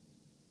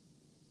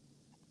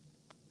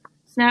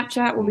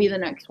 Snapchat will be the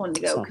next one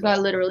to go because I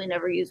literally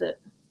never use it.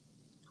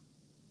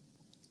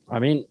 I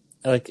mean,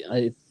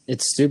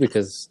 it's stupid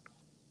because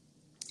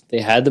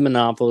they had the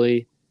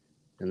monopoly,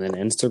 and then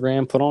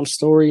Instagram put on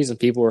stories, and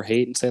people were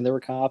hating, saying they were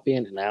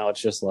copying, and now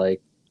it's just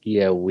like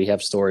yeah, we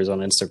have stories on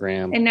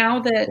Instagram. And now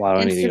that Why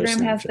don't I need to go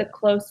Instagram has the Snapchat?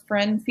 close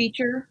friend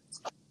feature,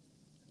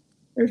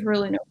 there's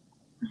really no.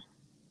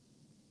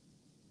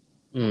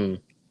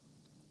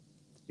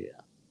 Yeah.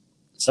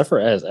 Except for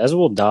Ez. Ez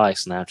will die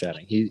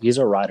Snapchatting. He's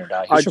a ride or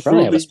die. He I should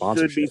probably have a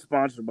truly should be sponsorship.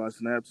 sponsored by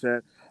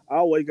Snapchat.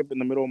 I'll wake up in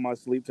the middle of my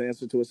sleep to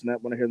answer to a snap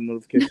when I hear the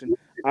notification.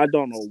 I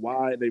don't know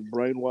why they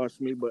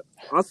brainwashed me, but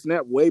I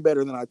snap way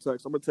better than I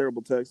text. I'm a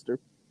terrible texter.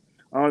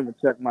 I don't even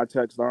check my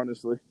text,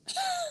 honestly.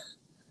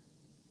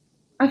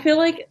 I feel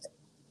like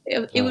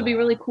it would be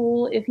really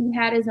cool if he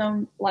had his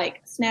own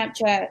like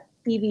Snapchat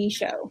TV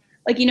show.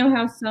 Like, you know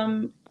how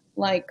some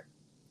like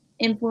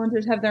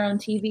influencers have their own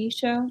TV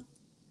show?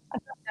 I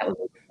thought that would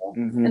be cool.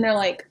 Mm-hmm. And they're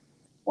like,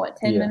 what,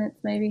 10 Yeah. minutes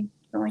maybe?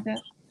 Something like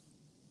that.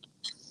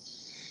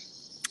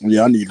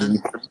 Yeah, I need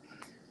it.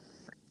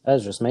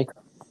 Ez, just make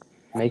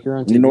your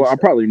own TV You know what? I show.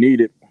 probably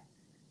need it.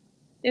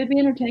 It would be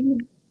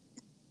entertaining.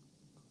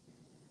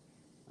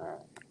 All right.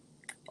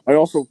 I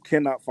also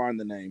cannot find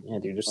the name Yeah,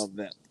 dude, just of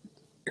that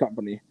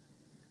company.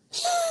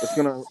 It's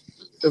gonna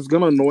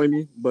annoy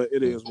me, but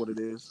it is what it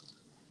is.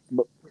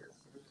 But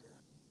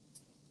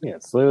yeah,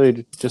 it's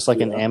literally just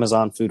like an Yeah.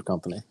 Amazon food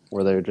company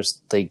where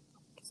they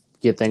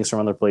get things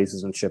from other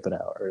places and ship it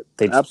out, or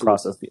they just Absolutely.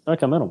 process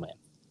like a middleman.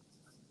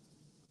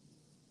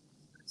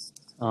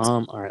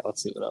 All right,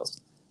 let's see what else.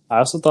 I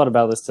also thought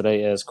about this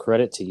today as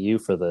credit to you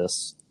for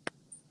this.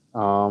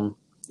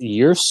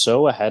 You're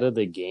so ahead of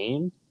the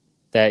game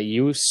that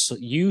you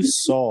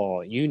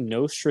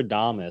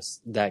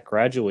Nostradamus that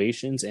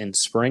graduations in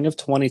spring of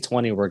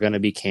 2020 were going to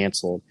be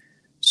canceled.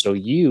 So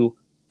you,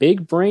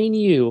 big brain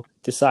you,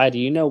 decided,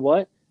 you know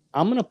what?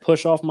 I'm going to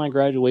push off my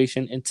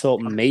graduation until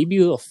maybe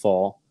the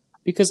fall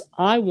because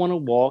I want to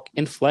walk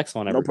and flex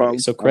on no everybody. problem.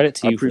 So credit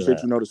to I you for appreciate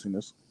that. you noticing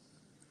this.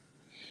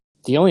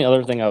 The only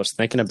other thing I was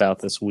thinking about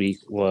this week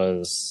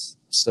was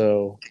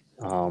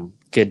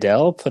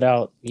Goodell put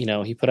out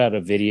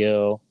a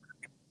video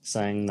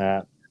saying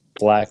that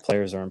black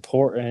players are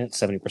important,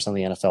 70% of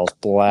the NFL is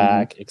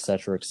black, et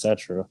cetera, et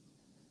cetera.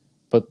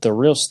 But the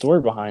real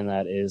story behind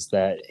that is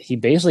that he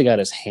basically got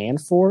his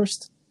hand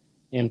forced,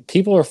 and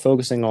people are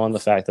focusing on the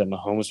fact that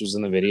Mahomes was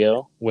in the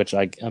video, which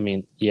I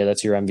mean, yeah,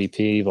 that's your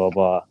MVP, blah,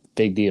 blah,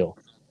 big deal.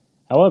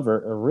 However,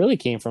 it really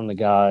came from the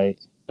guy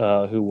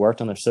who worked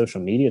on their social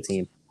media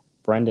team,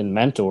 Brendan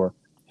Mentor,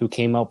 who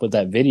came up with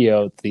that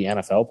video the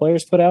NFL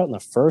players put out in the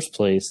first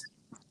place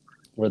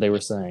where they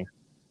were saying,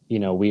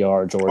 we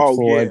are George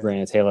Floyd,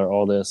 Breonna Taylor,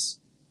 all this.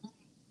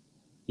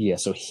 Yeah,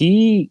 so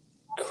he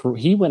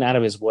went out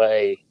of his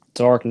way,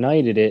 dark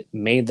knighted it,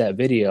 made that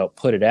video,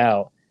 put it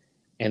out,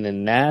 and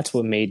then that's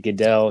what made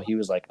Goodell, he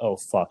was like, oh,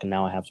 fuck,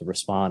 now I have to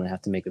respond and I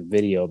have to make a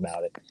video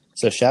about it.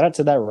 So shout out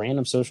to that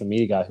random social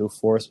media guy who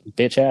forced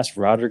bitch-ass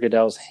Roger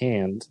Goodell's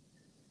hand.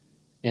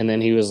 And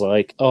then he was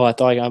like, "Oh, I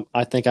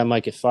think I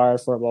might get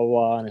fired for it, blah, blah,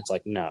 blah." And it's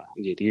like, "No,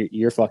 dude,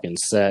 you're fucking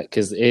set."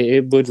 Because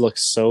it would look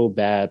so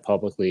bad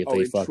publicly if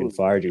they fucking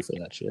fired you for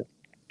that shit.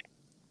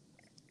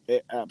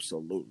 It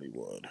absolutely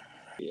would.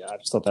 Yeah, I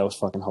just thought that was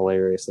fucking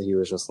hilarious that he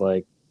was just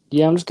like,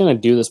 "Yeah, I'm just gonna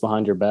do this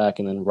behind your back,"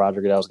 and then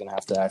Roger Goodell's gonna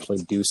have to actually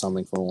do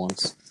something for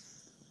once.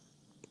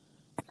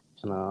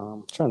 And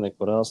I'm trying to think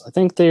what else. I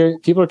think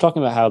people are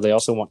talking about how they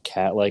also want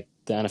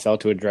the NFL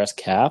to address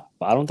cap,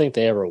 but I don't think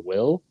they ever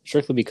will,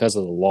 strictly because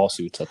of the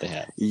lawsuits that they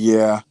have.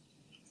 Yeah,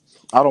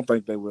 I don't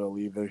think they will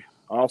either.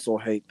 I also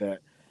hate that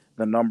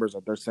the numbers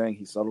that they're saying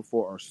he settled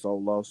for are so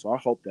low, so I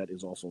hope that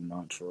is also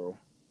not true.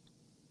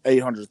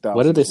 800,000.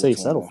 What did they say he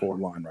settled for?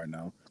 Line right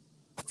now.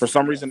 For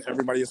some reason,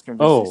 everybody is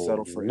convinced he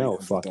settled for no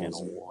fucking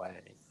 800,000.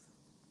 way.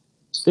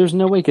 There's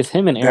no way because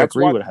him and Eric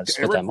Reed would have to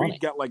split that money. Eric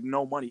Reed got like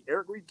no money.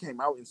 Eric Reed came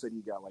out and said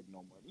he got like no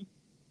money.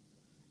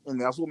 And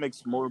that's what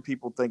makes more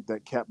people think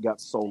that cap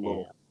got so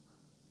low. Yeah.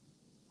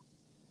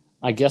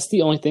 I guess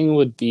the only thing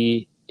would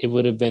be it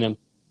would have been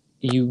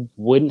you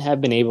wouldn't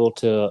have been able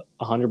to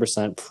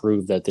 100%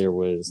 prove that there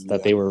was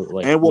that they were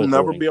like. And we'll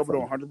never be able to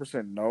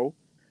 100% know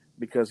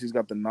because he's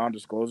got the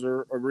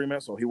non-disclosure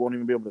agreement, so he won't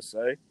even be able to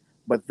say.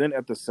 But then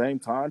at the same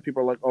time,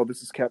 people are like, "Oh,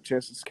 this is Cap's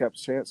chance. This is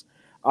Cap's chance."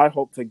 I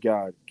hope to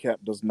God Cap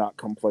does not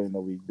come play in the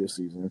league this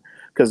season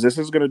because this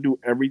is going to do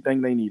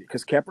everything they need.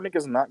 Because Kaepernick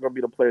is not going to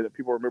be the player that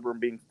people remember him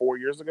being 4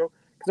 years ago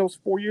because that was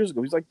 4 years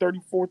ago. He's like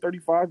 34,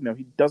 35 now.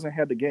 He doesn't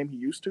have the game he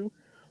used to.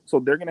 So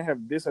they're going to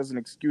have this as an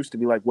excuse to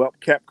be like, well,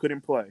 Cap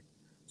couldn't play.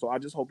 So I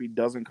just hope he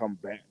doesn't come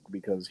back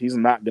because he's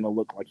not going to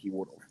look like he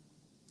would have.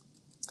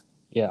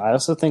 Yeah, I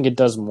also think it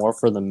does more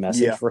for the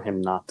message for him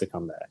not to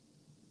come back.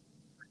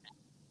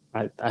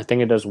 I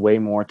think it does way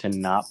more to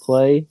not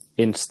play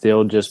and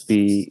still just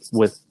be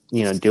with,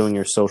 doing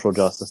your social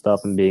justice stuff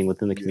and being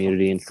within the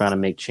community and trying to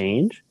make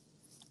change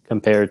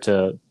compared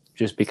to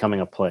just becoming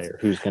a player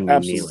who's going to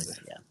be kneeling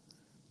again.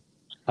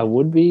 I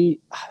would be,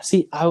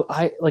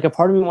 I like a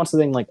part of me wants to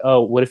think like,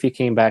 oh, what if he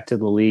came back to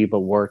the league but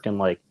worked in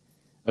like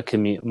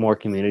a more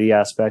community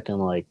aspect and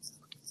like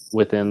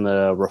within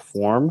the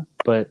reform,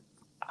 but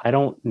I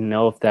don't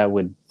know if that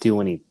would do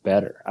any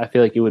better. I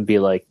feel like it would be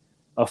like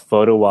a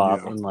photo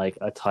op and like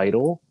a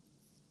title,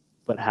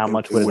 but how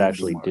much would it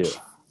actually do?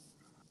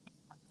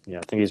 Yeah,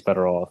 I think he's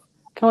better off.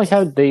 Kind of like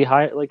how they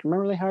hired, like,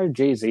 remember they hired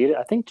Jay-Z?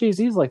 I think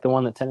Jay-Z's like the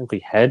one that technically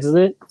heads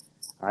it.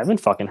 I haven't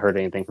fucking heard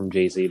anything from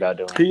Jay-Z about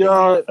doing anything in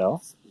the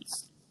NFL.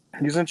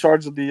 He's in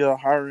charge of the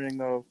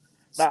hiring of,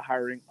 not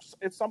hiring.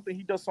 It's something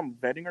he does some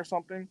vetting or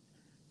something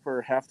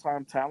for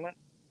halftime talent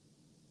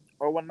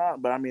or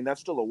whatnot. But I mean,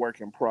 that's still a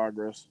work in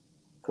progress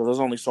because there's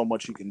only so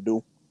much he can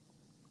do.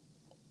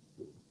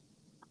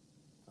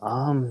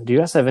 Do you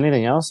guys have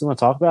anything else you want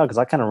to talk about? Because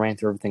I kind of ran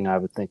through everything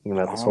I've been thinking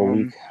about this whole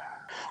week.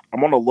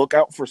 I'm on the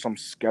lookout for some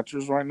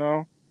Skechers right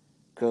now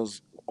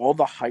because all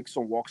the hikes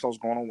and walks I was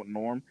going on with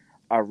Norm,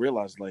 I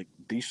realized like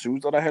these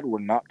shoes that I had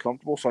were not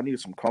comfortable, so I needed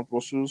some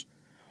comfortable shoes.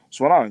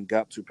 So I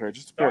got 2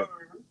 pairs,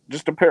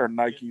 just a pair of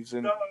Nikes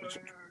and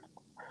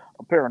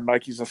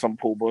some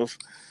Pumas.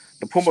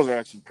 The Pumas are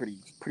actually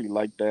pretty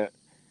like that,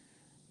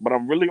 but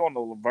I'm really on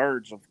the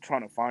verge of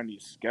trying to find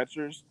these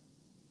Skechers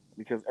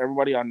because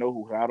everybody I know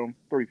who had them,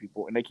 3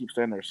 people, and they keep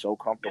saying they're so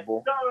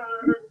comfortable.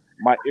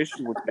 My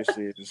issue with this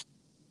is,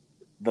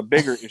 the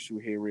bigger issue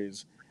here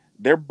is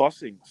they're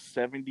busting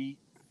 $74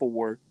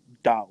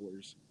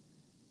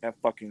 at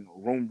fucking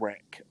Room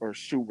Rack or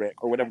Shoe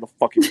Rack or whatever the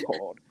fuck it's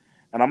called.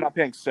 And I'm not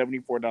paying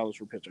 $74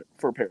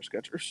 for a pair of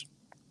Skechers.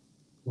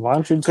 Why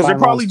don't you just because they're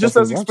probably just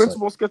as website?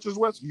 expensive on Skechers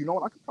West. You know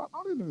what? I can find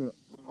it.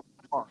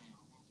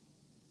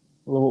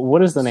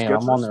 What is the name?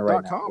 I'm on there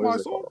right now. What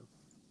is it called?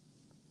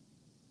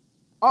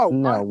 Oh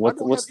no!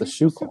 What's the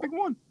shoe called?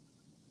 One.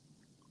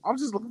 I'm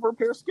just looking for a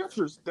pair of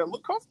Skechers that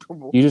look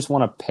comfortable. You just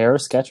want a pair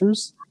of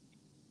Skechers?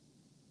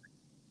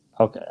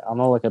 Okay, I'm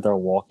gonna look at their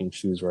walking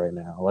shoes right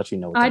now. I'll let you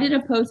know. I did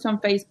a post on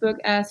Facebook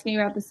asking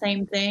about the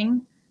same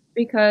thing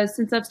because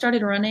since I've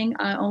started running,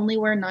 I only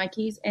wear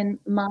Nikes and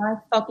my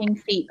fucking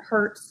feet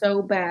hurt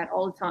so bad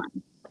all the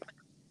time.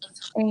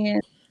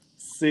 And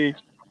see,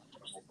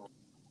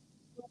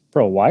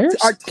 bro, why are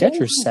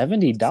Skechers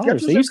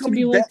 $70? They used to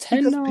be like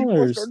 $10.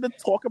 People are starting to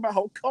talk about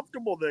how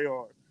comfortable they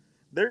are.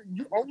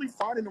 You're only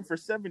finding them for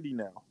 $70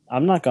 now.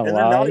 I'm not gonna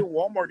lie. They're not in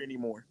Walmart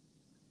anymore.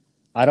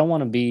 I don't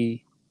want to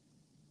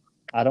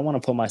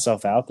put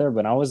myself out there, but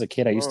when I was a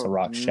kid, I used to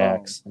rock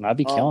Shacks, and I'd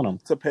be killing them.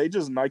 To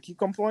Paige's Nike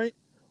complaint,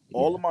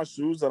 all of my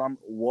shoes that I'm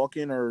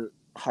walking or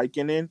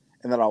hiking in,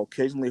 and that I'll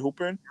occasionally hoop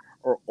in,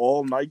 are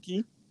all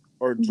Nike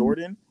or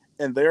Jordan,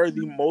 and they are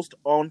the most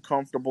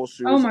uncomfortable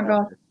shoes. Oh my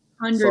god,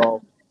 100.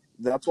 So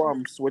that's why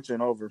I'm switching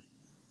over.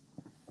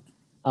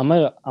 I'm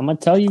gonna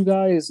tell you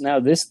guys now.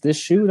 This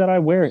shoe that I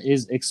wear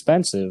is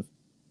expensive,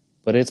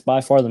 but it's by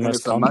far the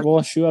most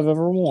comfortable shoe I've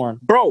ever worn.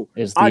 Bro,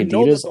 is the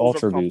Adidas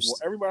Ultra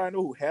Boost. Everybody I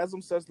know who has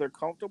them says they're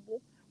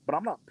comfortable, but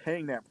I'm not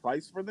paying that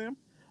price for them.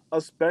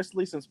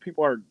 Especially since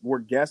people were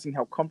guessing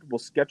how comfortable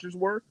Skechers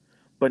were.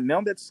 But now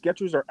that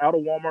Skechers are out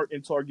of Walmart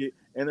and Target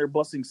and they're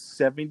busting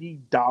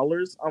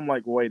 $70, I'm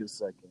like, wait a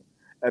second.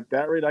 At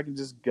that rate, I can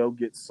just go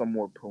get some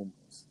more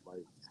Pumas.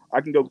 Like,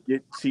 I can go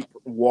get cheap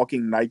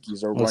walking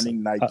Nikes or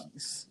running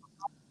Nikes.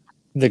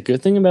 The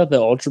good thing about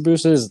the Ultra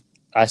Boost is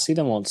I see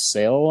them on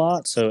sale a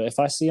lot. So if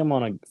I see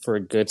them for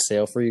a good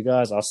sale for you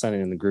guys, I'll send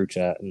it in the group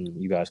chat and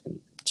you guys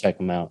can check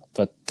them out.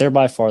 But they're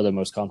by far the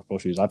most comfortable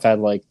shoes. I've had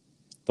like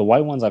the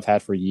white ones I've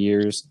had for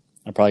years.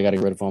 I probably got to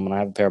get rid of them, and I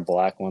have a pair of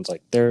black ones.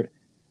 Like the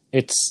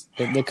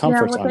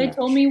comfort's what they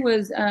told me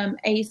was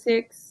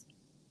Asics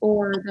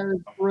or those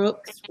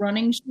Brooks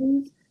running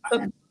shoes,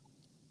 but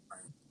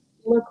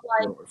look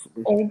like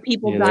old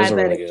people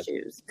diabetic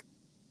shoes.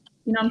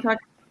 You know what I'm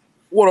talking?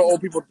 What are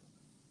old people?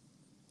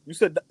 You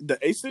said the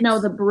Asics?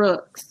 No, the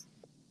Brooks.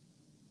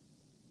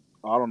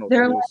 I don't know.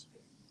 What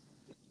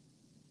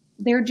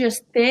they're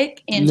just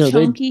thick and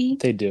chunky.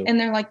 They do. And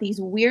they're like these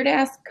weird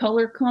ass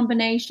color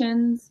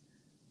combinations.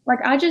 Like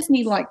I just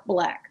need like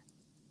black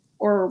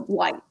or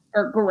white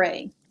or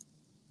gray.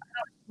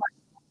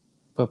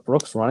 But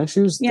Brooks running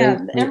shoes,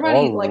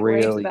 everybody like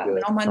raves about them.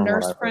 And all my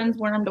nurse friends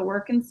wear them to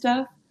work and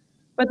stuff.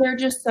 But they're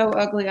just so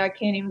ugly I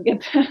can't even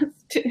get past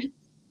it.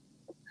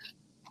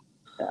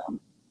 So.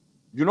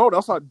 You know what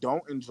else I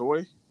don't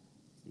enjoy?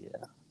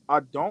 Yeah.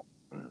 I don't.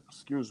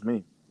 Excuse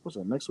me. What's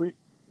that, next week?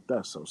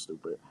 That's so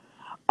stupid.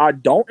 I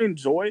don't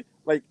enjoy,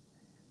 like,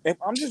 if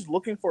I'm just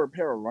looking for a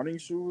pair of running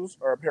shoes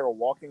or a pair of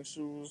walking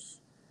shoes,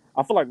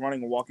 I feel like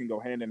running and walking go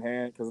hand in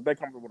hand because if they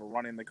come with a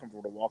running, they come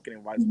with a walking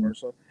and vice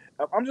versa.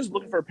 If I'm just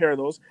looking for a pair of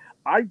those,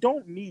 I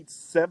don't need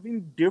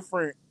 7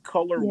 different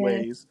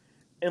colorways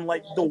and,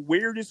 like, the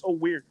weirdest of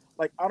weird.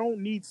 Like, I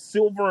don't need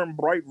silver and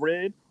bright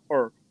red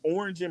or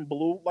orange and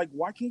blue. Like,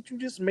 why can't you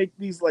just make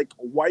these, like,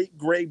 white,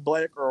 gray,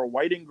 black, or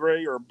white and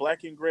gray, or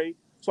black and gray,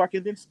 so I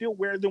can then still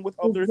wear them with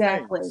other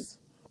things?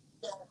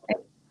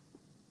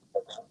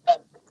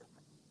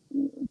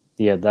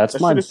 Yeah, that's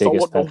my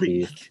biggest pet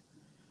peeve.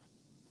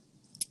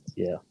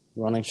 Yeah,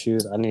 running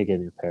shoes. I need to get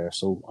a new pair,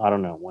 so I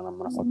don't know when I'm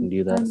gonna fucking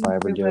do that if I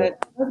ever do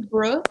it. Those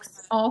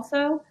Brooks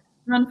also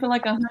run for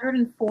like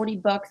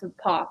 $140 a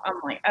pop. I'm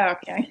like,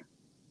 okay.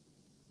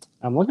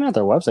 I'm looking at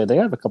their website. They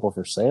have a couple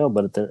for sale,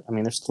 but they're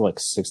still like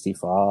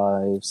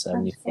 $65,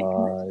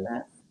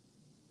 $75.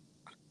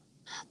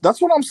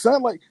 That's what I'm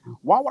saying. Like,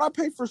 why would I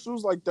pay for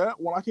shoes like that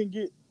when I can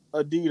get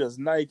Adidas,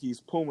 Nikes,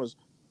 Pumas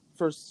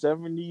for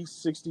 $70,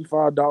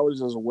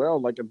 $65 as well.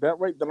 Like at that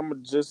rate, then I'm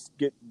gonna just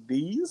get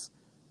these.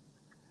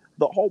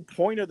 The whole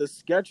point of the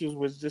sketches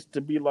was just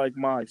to be like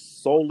my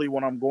solely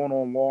when I'm going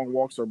on long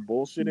walks or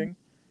bullshitting.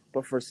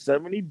 But for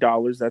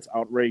 $70, that's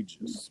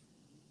outrageous.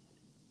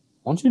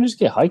 Why don't you just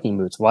get hiking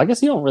boots? Well, I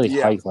guess you don't really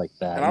Yeah. hike like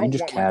that. And I You don't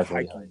just want like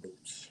casually hiking hike.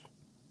 boots.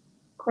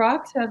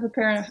 Crocs has a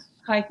pair of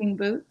hiking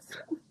boots,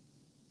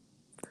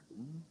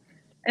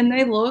 and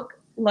they look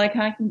like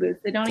hiking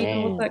boots. They don't even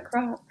look Damn. like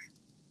Crocs.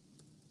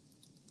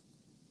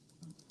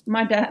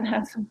 My dad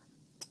has them.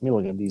 Let me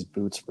look at these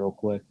boots real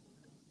quick.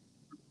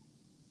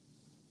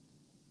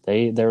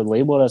 They're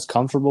labeled as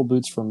comfortable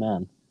boots for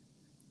men.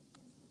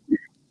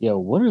 Yo,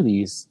 what are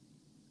these?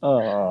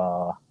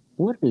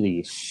 What are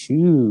these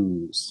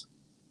shoes?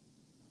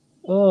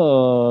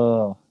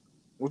 What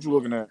you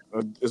looking at?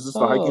 Is this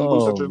the hiking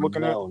boots that you're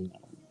looking at?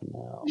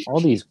 No.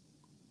 All these.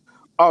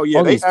 Oh yeah,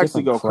 all they these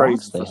actually different go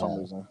Crocs crazy for they some have.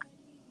 reason.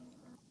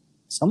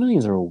 Some of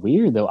these are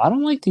weird though. I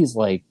don't like these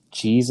like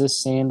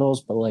Jesus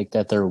sandals, but like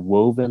that they're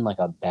woven like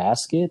a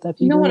basket that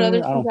people You know what wear.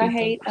 other I don't shoes I get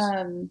hate?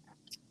 those.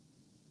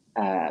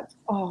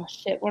 Oh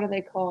shit, what are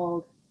they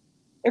called?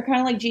 They're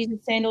kind of like Jesus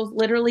sandals.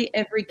 Literally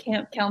every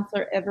camp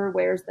counselor ever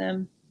wears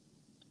them.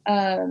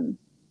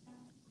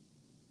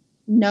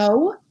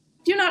 No,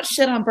 do not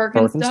shit on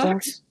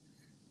Birkenstocks.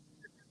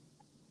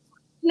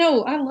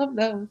 No, I love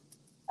those.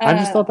 I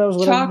just thought that was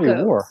what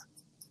everybody wore.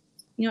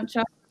 You know,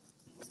 Chacos.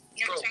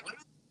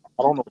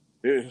 I don't know what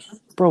it is.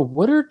 Bro,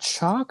 what are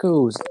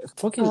Chacos?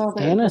 Fucking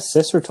Anna's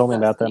sister told me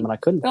about them, and I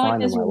couldn't They're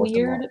find like them when I looked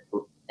them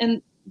up.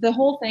 And the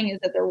whole thing is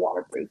that they're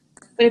waterproof,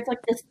 but it's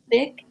like this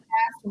thick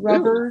ass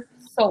rubber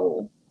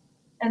sole,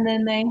 and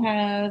then they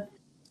have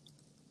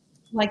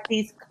like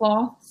these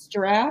cloth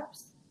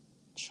straps.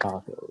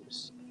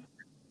 Chacos.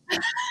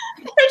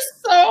 They're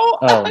so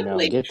ugly. No,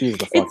 get these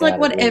the fuck It's like out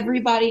what of here.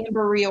 everybody in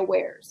Berea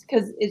wears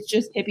because it's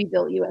just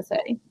Hippie-Built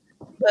USA,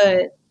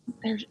 but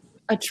they're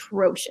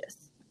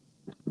atrocious.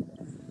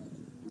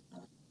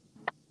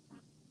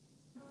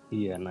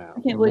 Yeah, no. I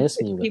can't believe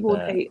people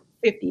would pay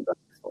 $50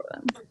 for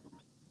them.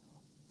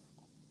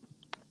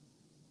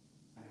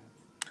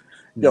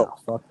 No, Yo,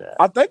 fuck that.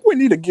 I think we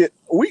need to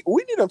we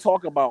need to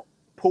talk about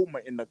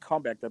Puma in the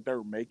comeback that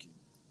they're making.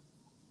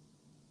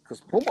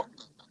 Because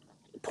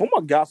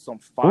Puma got some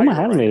fire. Puma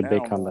has made a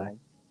big comeback. Man.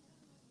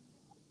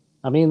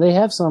 I mean, they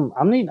have some.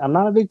 I'm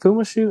not a big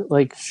Puma shoe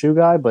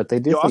guy, but they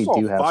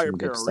definitely do have some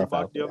good stuff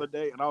out there. The other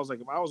day, and I was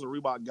like, if I was a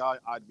Reebok guy,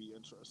 I'd be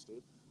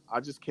interested. I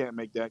just can't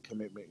make that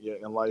commitment yet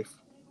in life.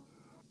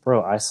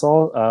 Bro, I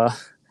saw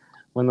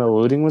when the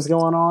looting was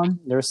going on,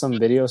 there was some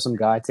video of some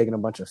guy taking a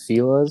bunch of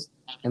Fila's,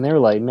 and they were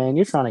like, "Man,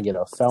 you're trying to get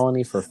a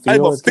felony for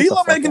Fila's." Hey, but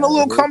Fila making a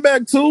little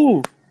comeback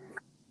too.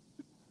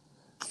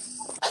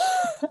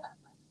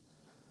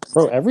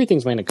 Bro,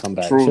 everything's making a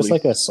comeback. Truly. It's just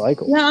like a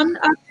cycle. Yeah,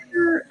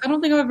 I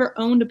don't think I've ever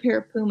owned a pair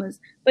of Pumas,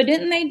 but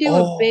didn't they do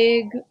a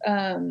big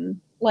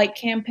like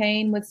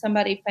campaign with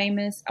somebody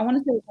famous? I want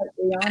to say it was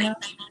like Rihanna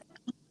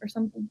or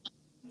something.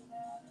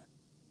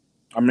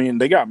 I mean,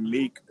 they got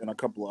Meek and a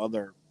couple of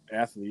other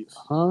athletes.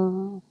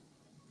 Or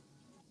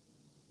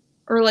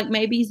like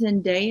maybe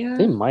Zendaya.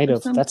 They might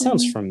have. That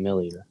sounds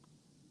familiar.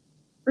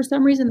 For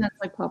some reason, that's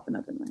like popping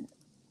up in my head.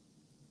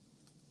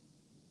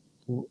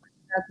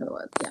 That's what it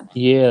was, yeah.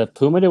 Yeah,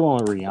 Puma did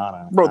one with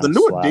Rihanna. Bro, the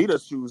new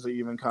Adidas shoes are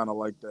even kind of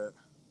like that.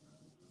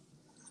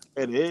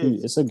 It is.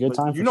 Dude, it's a good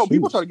time for you know, shoes.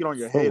 People try to get on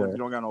your head if you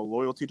don't got no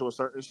loyalty to a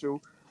certain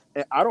shoe.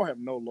 And I don't have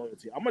no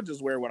loyalty. I'm going to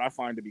just wear what I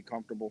find to be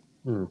comfortable.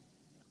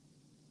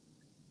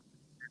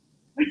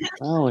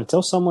 Oh,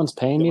 until someone's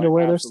paying me to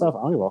wear their stuff,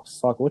 I don't give a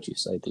fuck what you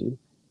say, dude.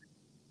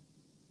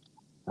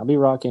 I'll be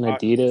rocking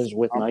Adidas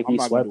with Nike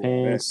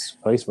sweatpants,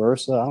 vice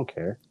versa. I don't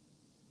care.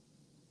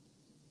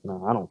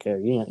 No, I don't care.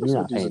 You're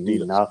not paying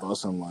me nothing.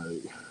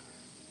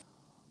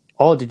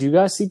 Oh, did you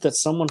guys see that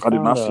someone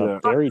found a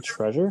buried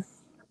treasure?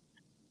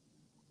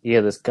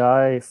 Yeah, this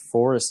guy,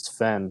 Forrest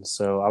Fenn.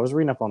 So I was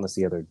reading up on this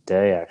the other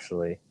day,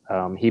 actually.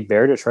 He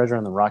buried a treasure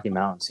in the Rocky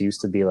Mountains. He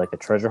used to be like a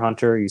treasure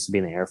hunter. He used to be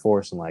in the Air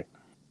Force, and like,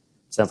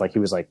 sounds like he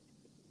was like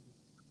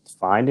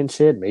finding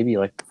shit, maybe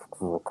like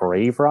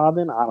grave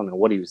robbing. I don't know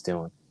what he was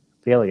doing.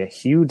 He had like a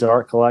huge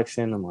art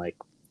collection and like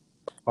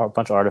a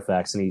bunch of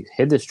artifacts, and he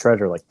hid this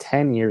treasure like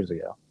 10 years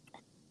ago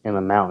in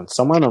the mountains,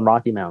 somewhere in the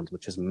Rocky Mountains,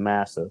 which is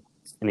massive.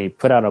 And he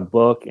put out a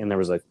book, and there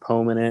was like a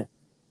poem in it,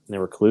 and there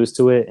were clues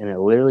to it, and it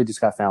literally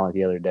just got found like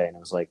the other day, and it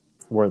was like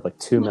worth like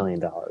 $2 million.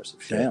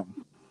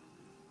 Damn.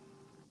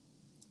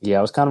 Yeah,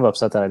 I was kind of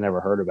upset that I never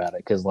heard about it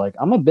because, like,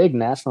 I'm a big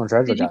National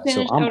Treasure guy,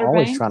 so I'm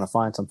always trying to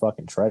find some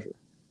fucking treasure.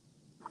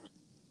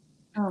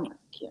 Oh my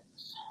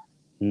goodness.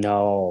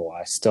 No,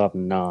 I still have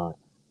not.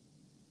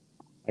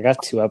 I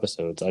got 2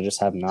 episodes. I just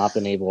have not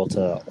been able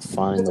to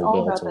find the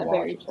will to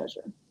watch it.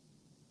 Treasure.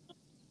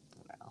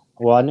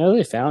 Well, I know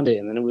they found it,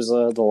 and then it was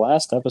the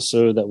last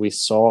episode that we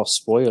saw,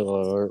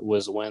 spoiler alert,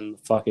 was when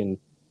fucking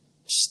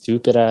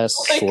stupid-ass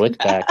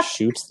Slickback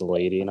shoots the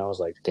lady, and I was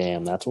like,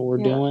 damn, that's what we're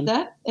doing?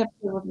 That episode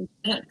was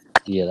intense.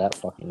 Yeah, that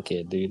fucking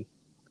kid, dude.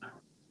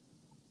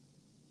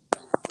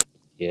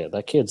 Yeah,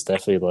 that kid's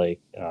definitely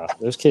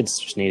those kids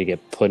just need to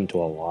get put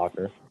into a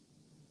locker.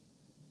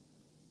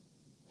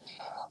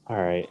 All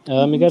right.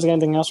 You guys got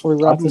anything else before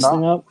we wrap this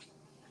thing up?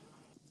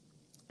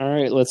 All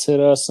right, let's hit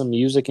some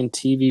music and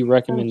TV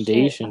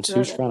recommendations.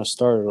 Who's trying to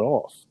start it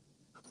off?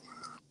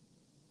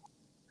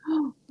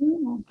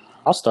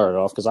 I'll start it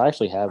off because I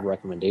actually have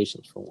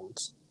recommendations for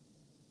once.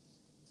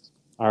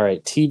 All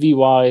right,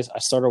 TV-wise, I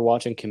started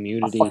watching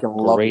Community.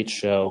 Great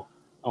show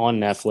on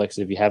Netflix.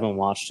 If you haven't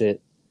watched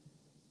it,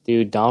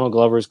 dude, Donald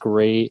Glover's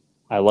great.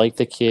 I like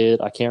the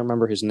kid. I can't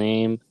remember his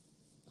name,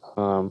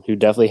 who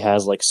definitely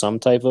has like some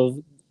type of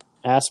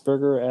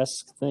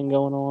Asperger-esque thing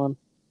going on.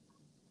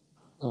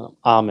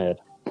 Abed.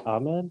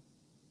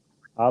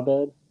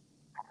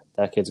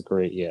 That kid's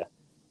great, yeah.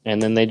 And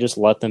then they just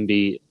let them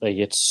be like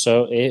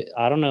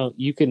I don't know.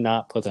 You could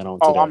not put that on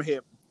today. I'm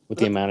hip with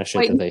the amount of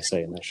shit that they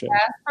say in that show.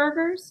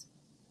 Asperger's,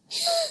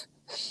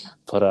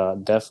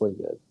 but definitely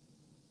good.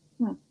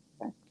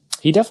 Okay.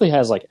 He definitely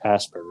has like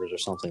Asperger's or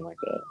something like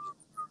that.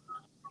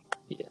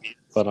 Yeah,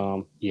 but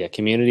yeah,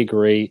 Community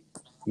great.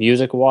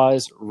 Music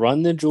wise,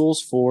 Run the Jewels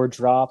 4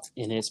 dropped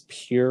and it's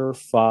pure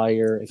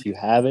fire. If you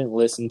haven't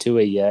listened to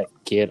it yet,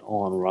 get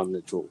on Run the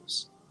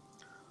Jewels.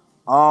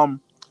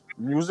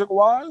 Music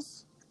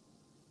wise,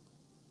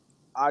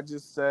 I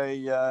just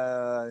say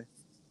get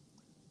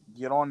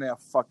on that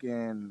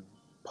fucking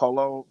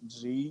Polo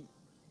G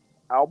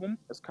album.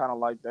 It's kind of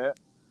like that.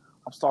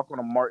 I'm talking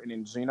to Martin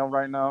and Gino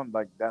right now.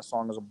 Like, that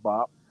song is a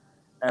bop.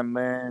 And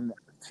then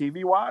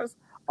TV wise,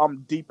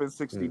 I'm deep in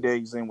 60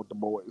 Days In with the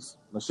boys.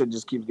 The shit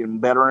just keeps getting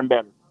better and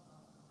better.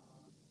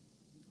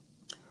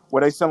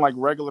 Where they send like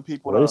regular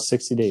people to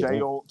 60 days,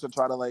 jail to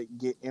try to like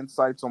get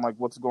insights on like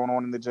what's going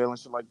on in the jail and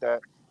shit like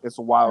that. It's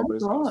wild, but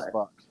it's good as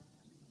fuck.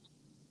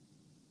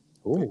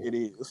 It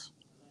is.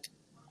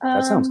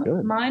 That sounds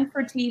good. Mine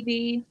for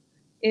TV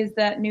is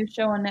that new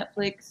show on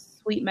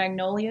Netflix, Sweet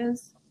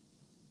Magnolias.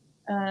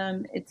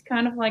 It's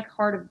kind of like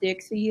Heart of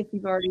Dixie, if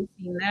you've already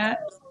seen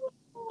that.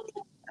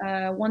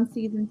 1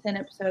 season, 10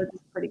 episodes is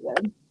pretty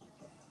good.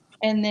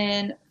 And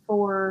then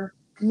for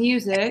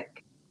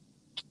music,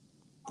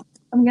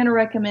 I'm going to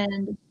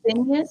recommend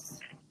Phineas.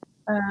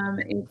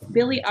 It's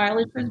Billie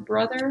Eilish's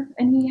brother,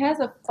 and he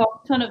has a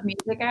fuck ton of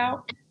music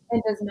out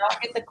and does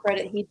not get the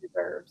credit he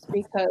deserves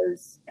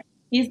because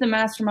he's the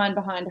mastermind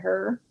behind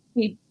her.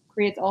 He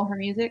creates all her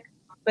music,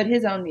 but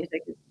his own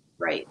music is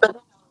great.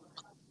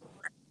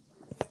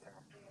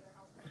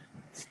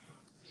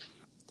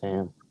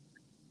 Damn.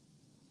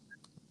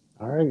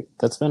 All right,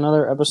 that's been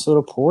another episode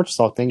of Porch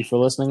Talk. Thank you for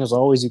listening. As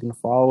always, you can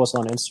follow us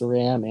on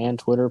Instagram and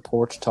Twitter,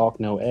 Porch Talk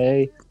No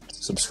A.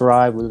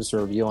 Subscribe, leave us a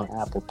review on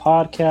Apple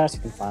Podcasts.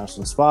 You can find us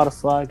on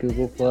Spotify,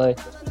 Google Play,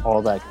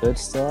 all that good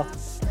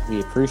stuff.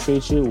 We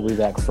appreciate you. We'll be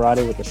back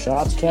Friday with the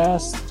Shots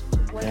Cast.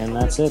 And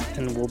that's it.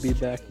 And we'll be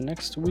back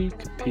next week.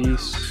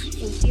 Peace.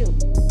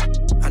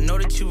 I know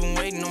that you've been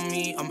waiting on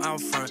me. I'm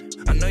out front.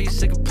 I know you're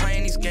sick of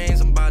playing these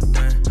games. I'm about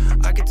done.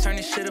 I could turn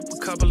this shit up a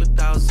couple of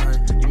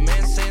thousand. Your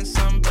man's